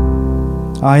me.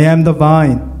 I am the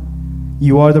vine.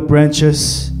 You are the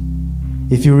branches.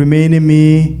 If you remain in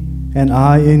me and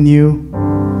I in you,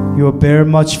 you will bear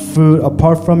much fruit.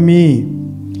 Apart from me,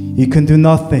 you can do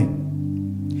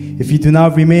nothing. If you do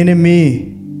not remain in me,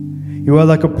 you are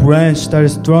like a branch that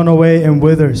is thrown away and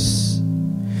withers.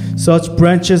 Such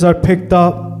branches are picked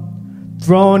up,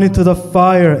 thrown into the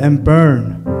fire, and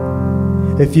burned.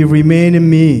 If you remain in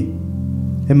me,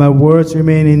 and my words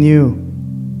remain in you,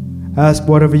 ask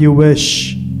whatever you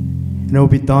wish, and it will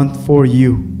be done for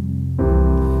you.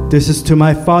 This is to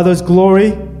my Father's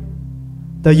glory,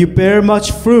 that you bear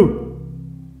much fruit,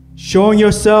 showing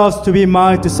yourselves to be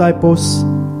my disciples.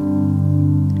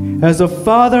 As the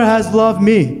Father has loved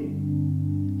me,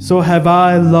 so have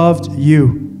I loved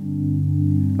you.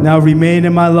 Now remain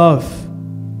in my love.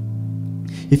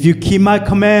 If you keep my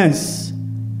commands,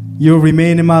 you'll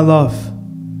remain in my love,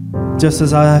 just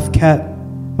as I have kept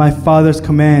my Father's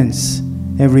commands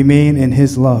and remain in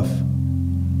his love.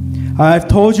 I have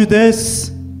told you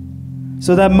this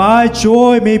so that my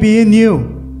joy may be in you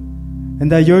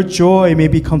and that your joy may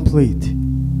be complete.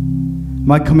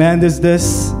 My command is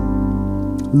this: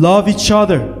 love each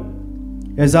other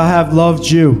as I have loved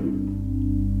you.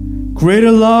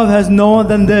 Greater love has no one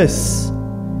than this,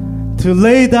 to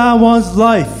lay down one's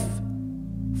life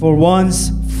for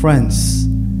one's friends.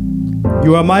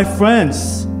 You are my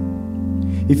friends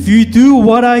if you do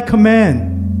what I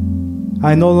command.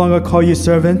 I no longer call you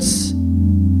servants,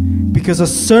 because a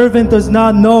servant does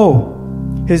not know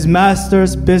his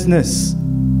master's business.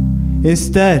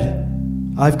 Instead,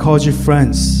 I've called you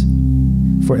friends,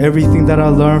 for everything that I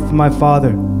learned from my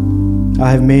Father,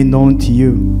 I have made known to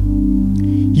you.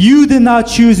 You did not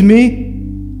choose me,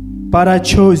 but I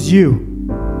chose you.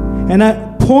 And I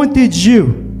appointed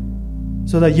you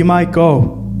so that you might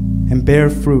go and bear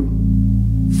fruit,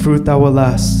 fruit that will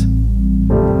last.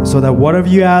 So that whatever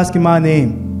you ask in my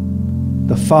name,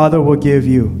 the Father will give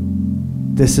you.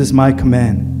 This is my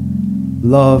command.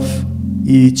 Love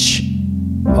each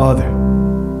other.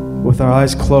 With our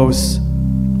eyes closed,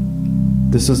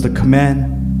 this is the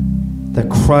command that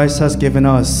Christ has given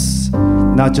us,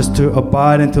 not just to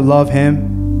abide and to love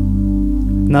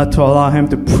Him, not to allow Him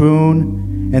to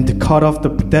prune and to cut off the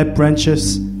dead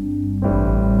branches,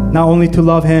 not only to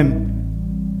love Him,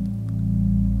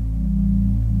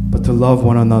 but to love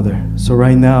one another. So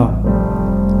right now,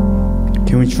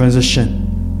 can we transition?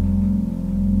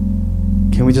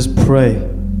 Can we just pray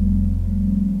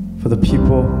for the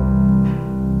people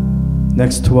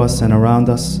next to us and around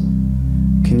us?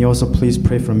 Can you also please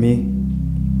pray for me?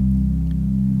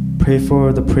 Pray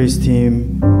for the praise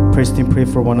team. Praise team, pray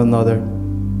for one another.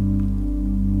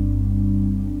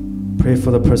 Pray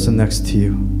for the person next to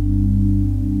you.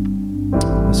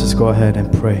 Let's just go ahead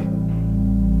and pray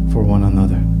for one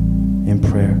another in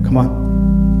prayer. Come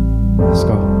on. Let's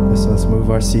go. Let's move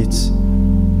our seats.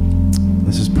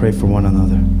 Let's just pray for one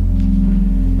another.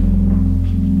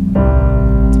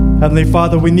 Heavenly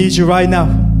Father, we need you right now.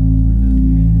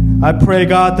 I pray,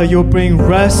 God, that you'll bring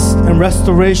rest and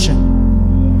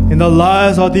restoration in the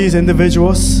lives of these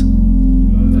individuals.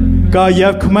 God, you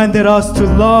have commanded us to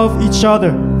love each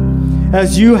other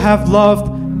as you have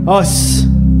loved us.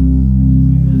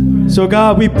 So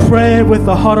God, we pray with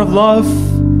a heart of love,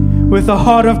 with a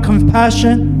heart of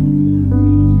compassion.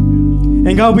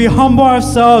 And God, we humble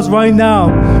ourselves right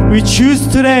now. We choose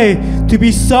today to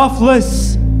be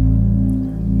selfless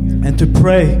and to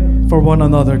pray for one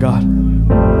another, God.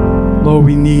 Lord,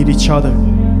 we need each other.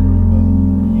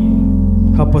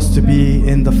 Help us to be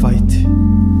in the fight.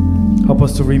 Help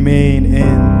us to remain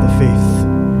in the faith.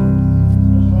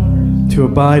 To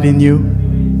abide in you.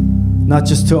 Not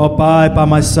just to abide by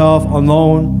myself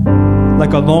alone,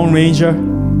 like a lone ranger.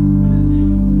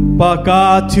 But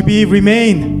God, to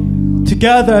remain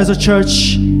together as a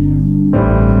church.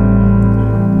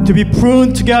 To be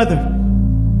pruned together.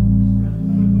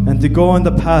 And to go on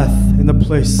the path, in the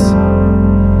place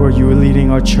where you are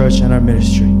leading our church and our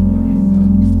ministry.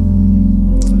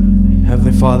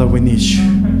 Heavenly Father, we need you.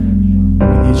 We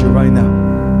need you right now.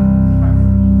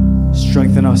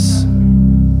 Strengthen us.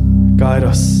 Guide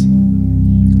us.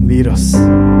 Lead us.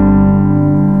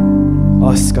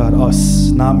 Us, God,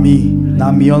 us. Not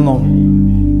me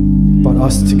alone, but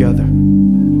us together.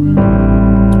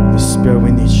 Holy Spirit,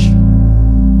 we need you.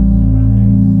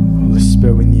 Holy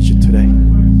Spirit, we need you today.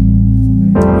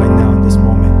 Right now, in this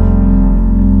moment.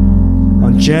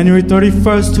 On January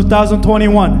 31st,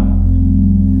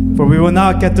 2021, for we will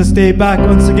not get to stay back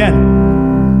once again.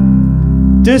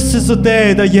 This is the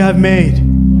day that you have made.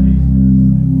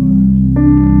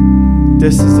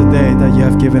 This is the day that you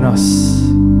have given us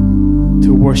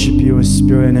to worship you in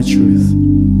spirit and in truth.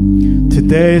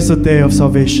 Today is the day of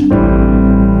salvation.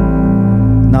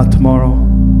 Not tomorrow,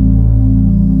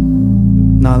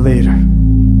 not later,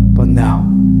 but now,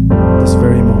 this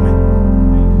very moment,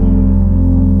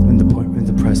 in the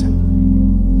present.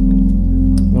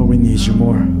 Lord, we need you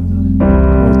more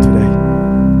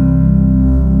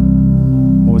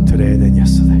today than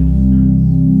yesterday.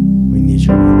 We need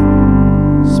you right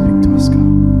now. Speak to us, God.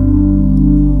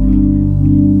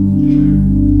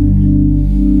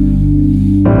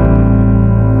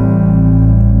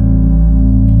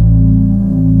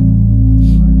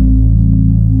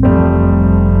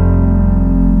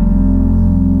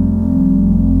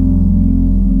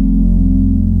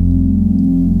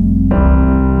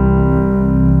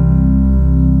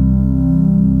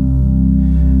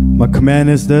 My command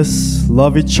is this: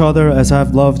 love each other as I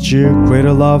have loved you.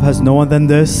 Greater love has no one than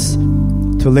this,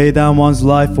 to lay down one's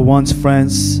life for one's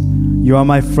friends. You are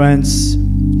my friends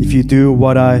if you do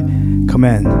what I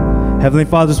command. Heavenly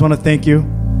Father, I just want to thank you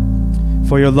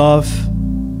for your love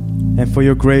and for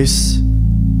your grace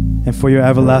and for your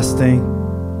everlasting,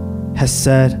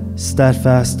 hesed,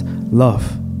 steadfast love.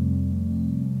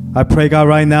 I pray, God,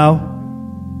 right now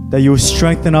that you will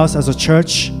strengthen us as a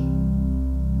church,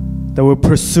 that we'll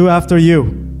pursue after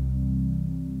you.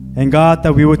 And God,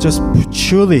 that we would just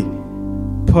truly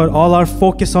put all our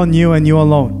focus on you and you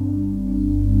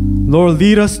alone. Lord,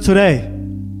 lead us today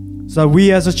so that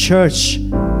we as a church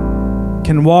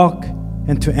can walk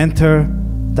and to enter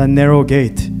that narrow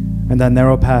gate and that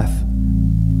narrow path.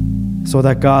 So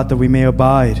that, God, that we may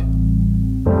abide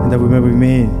and that we may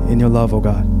remain in your love, oh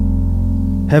God.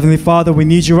 Heavenly Father, we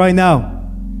need you right now.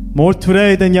 more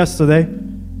today than yesterday.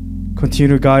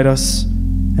 Continue to guide us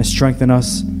and strengthen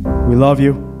us. We love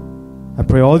you. I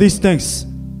pray all these things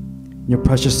in your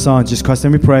precious Son, Jesus Christ,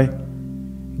 and we pray.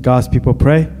 God's people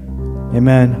pray.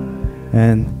 Amen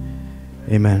and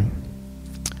amen.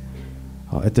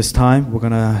 At this time, we're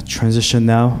going to transition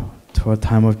now to our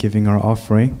time of giving our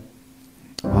offering.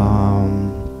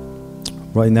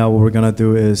 Right now, what we're going to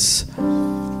do is,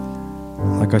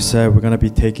 like I said, we're going to be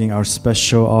taking our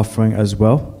special offering as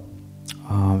well.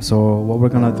 So what we're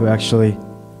going to do actually,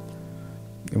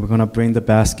 we're going to bring the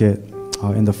basket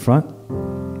in the front,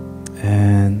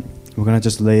 and we're going to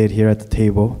just lay it here at the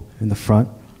table in the front.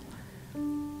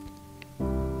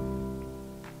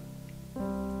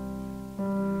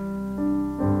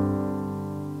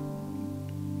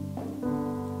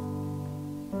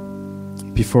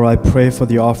 Before I pray for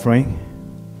the offering,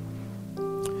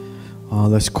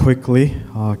 let's quickly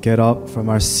get up from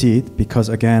our seat, because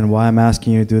again, why I'm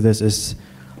asking you to do this is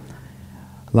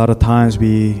a lot of times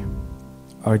we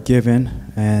are given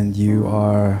and you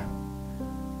are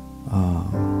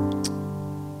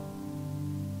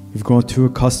you've grown too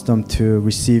accustomed to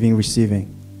receiving.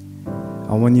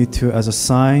 I want you to, as a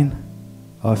sign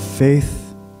of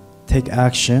faith, take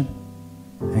action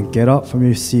and get up from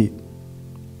your seat,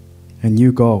 and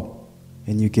you go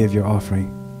and you give your offering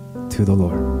to the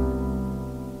Lord.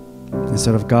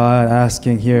 Instead of God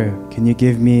asking, here, can you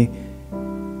give me,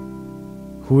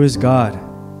 who is God?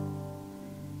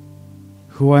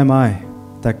 Who am I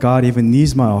that God even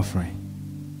needs my offering?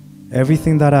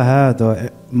 Everything that I have,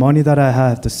 the money that I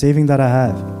have, the saving that I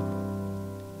have,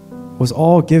 was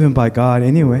all given by God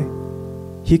anyway.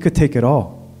 He could take it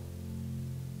all.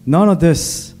 None of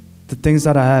this, the things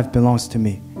that I have, belongs to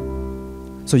me.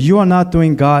 So you are not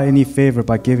doing God any favor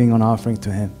by giving an offering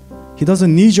to Him. He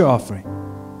doesn't need your offering.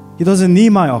 He doesn't need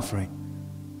my offering.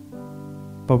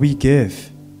 But we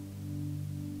give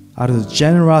out of the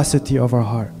generosity of our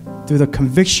heart, through the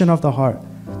conviction of the heart,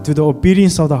 through the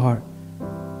obedience of the heart,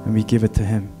 and we give it to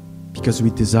Him because we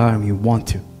desire and we want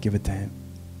to give it to Him.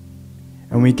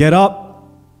 And we get up,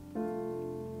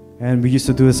 and we used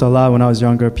to do this a lot when I was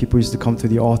younger. People used to come to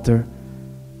the altar.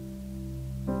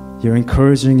 You're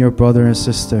encouraging your brother and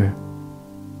sister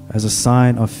as a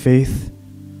sign of faith,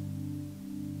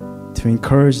 to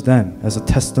encourage them as a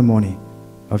testimony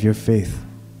of your faith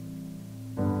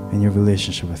and your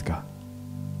relationship with God.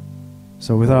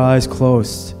 So with our eyes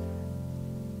closed,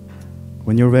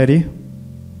 when you're ready,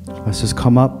 let's just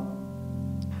come up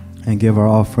and give our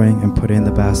offering and put it in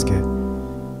the basket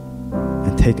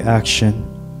and take action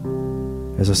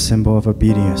as a symbol of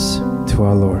obedience to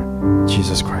our Lord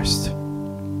Jesus Christ.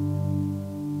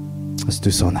 Let's do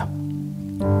so now.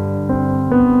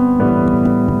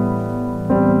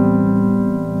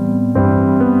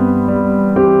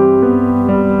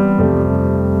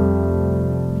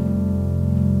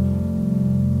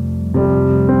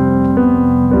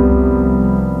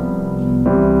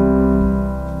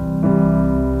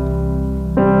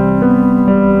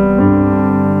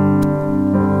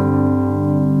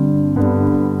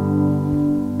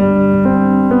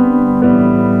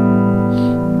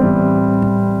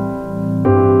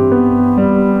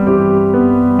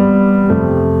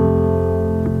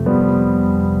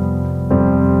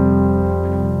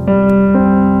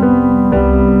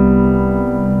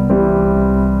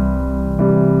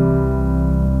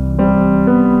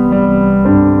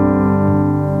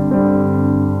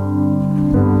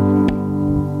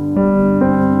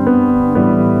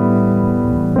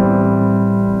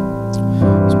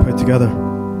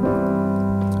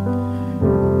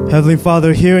 Heavenly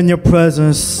Father, here in your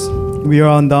presence, we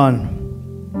are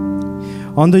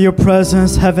undone. Under your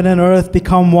presence, heaven and earth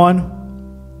become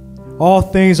one. All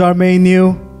things are made new,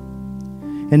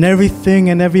 and everything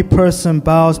and every person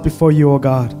bows before you, O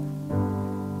God.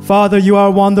 Father, you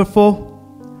are wonderful.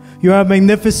 You are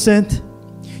magnificent.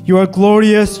 You are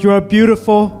glorious. You are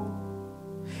beautiful.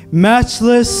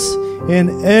 Matchless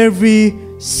in every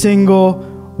single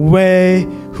way.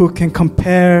 Who can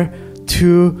compare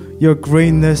to your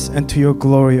greatness and to your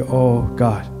glory, oh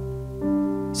God.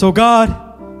 So God,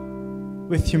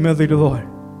 with humility, Lord,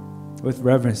 with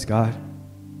reverence, God,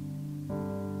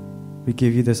 we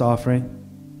give you this offering.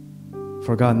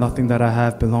 For God, nothing that I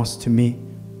have belongs to me,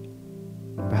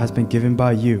 but has been given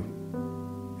by you.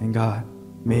 And God,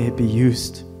 may it be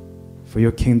used for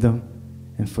your kingdom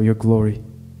and for your glory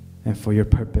and for your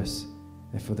purpose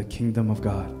and for the kingdom of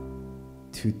God,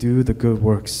 to do the good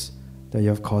works that you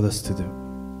have called us to do.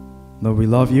 Lord, we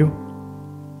love you.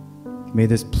 May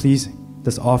this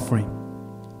offering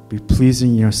be pleasing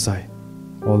in your sight,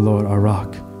 O Lord, our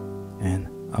rock and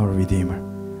our Redeemer.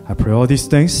 I pray all these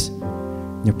things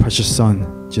In your precious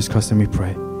Son, Jesus Christ, and we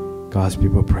pray. God's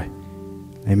people pray.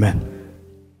 Amen.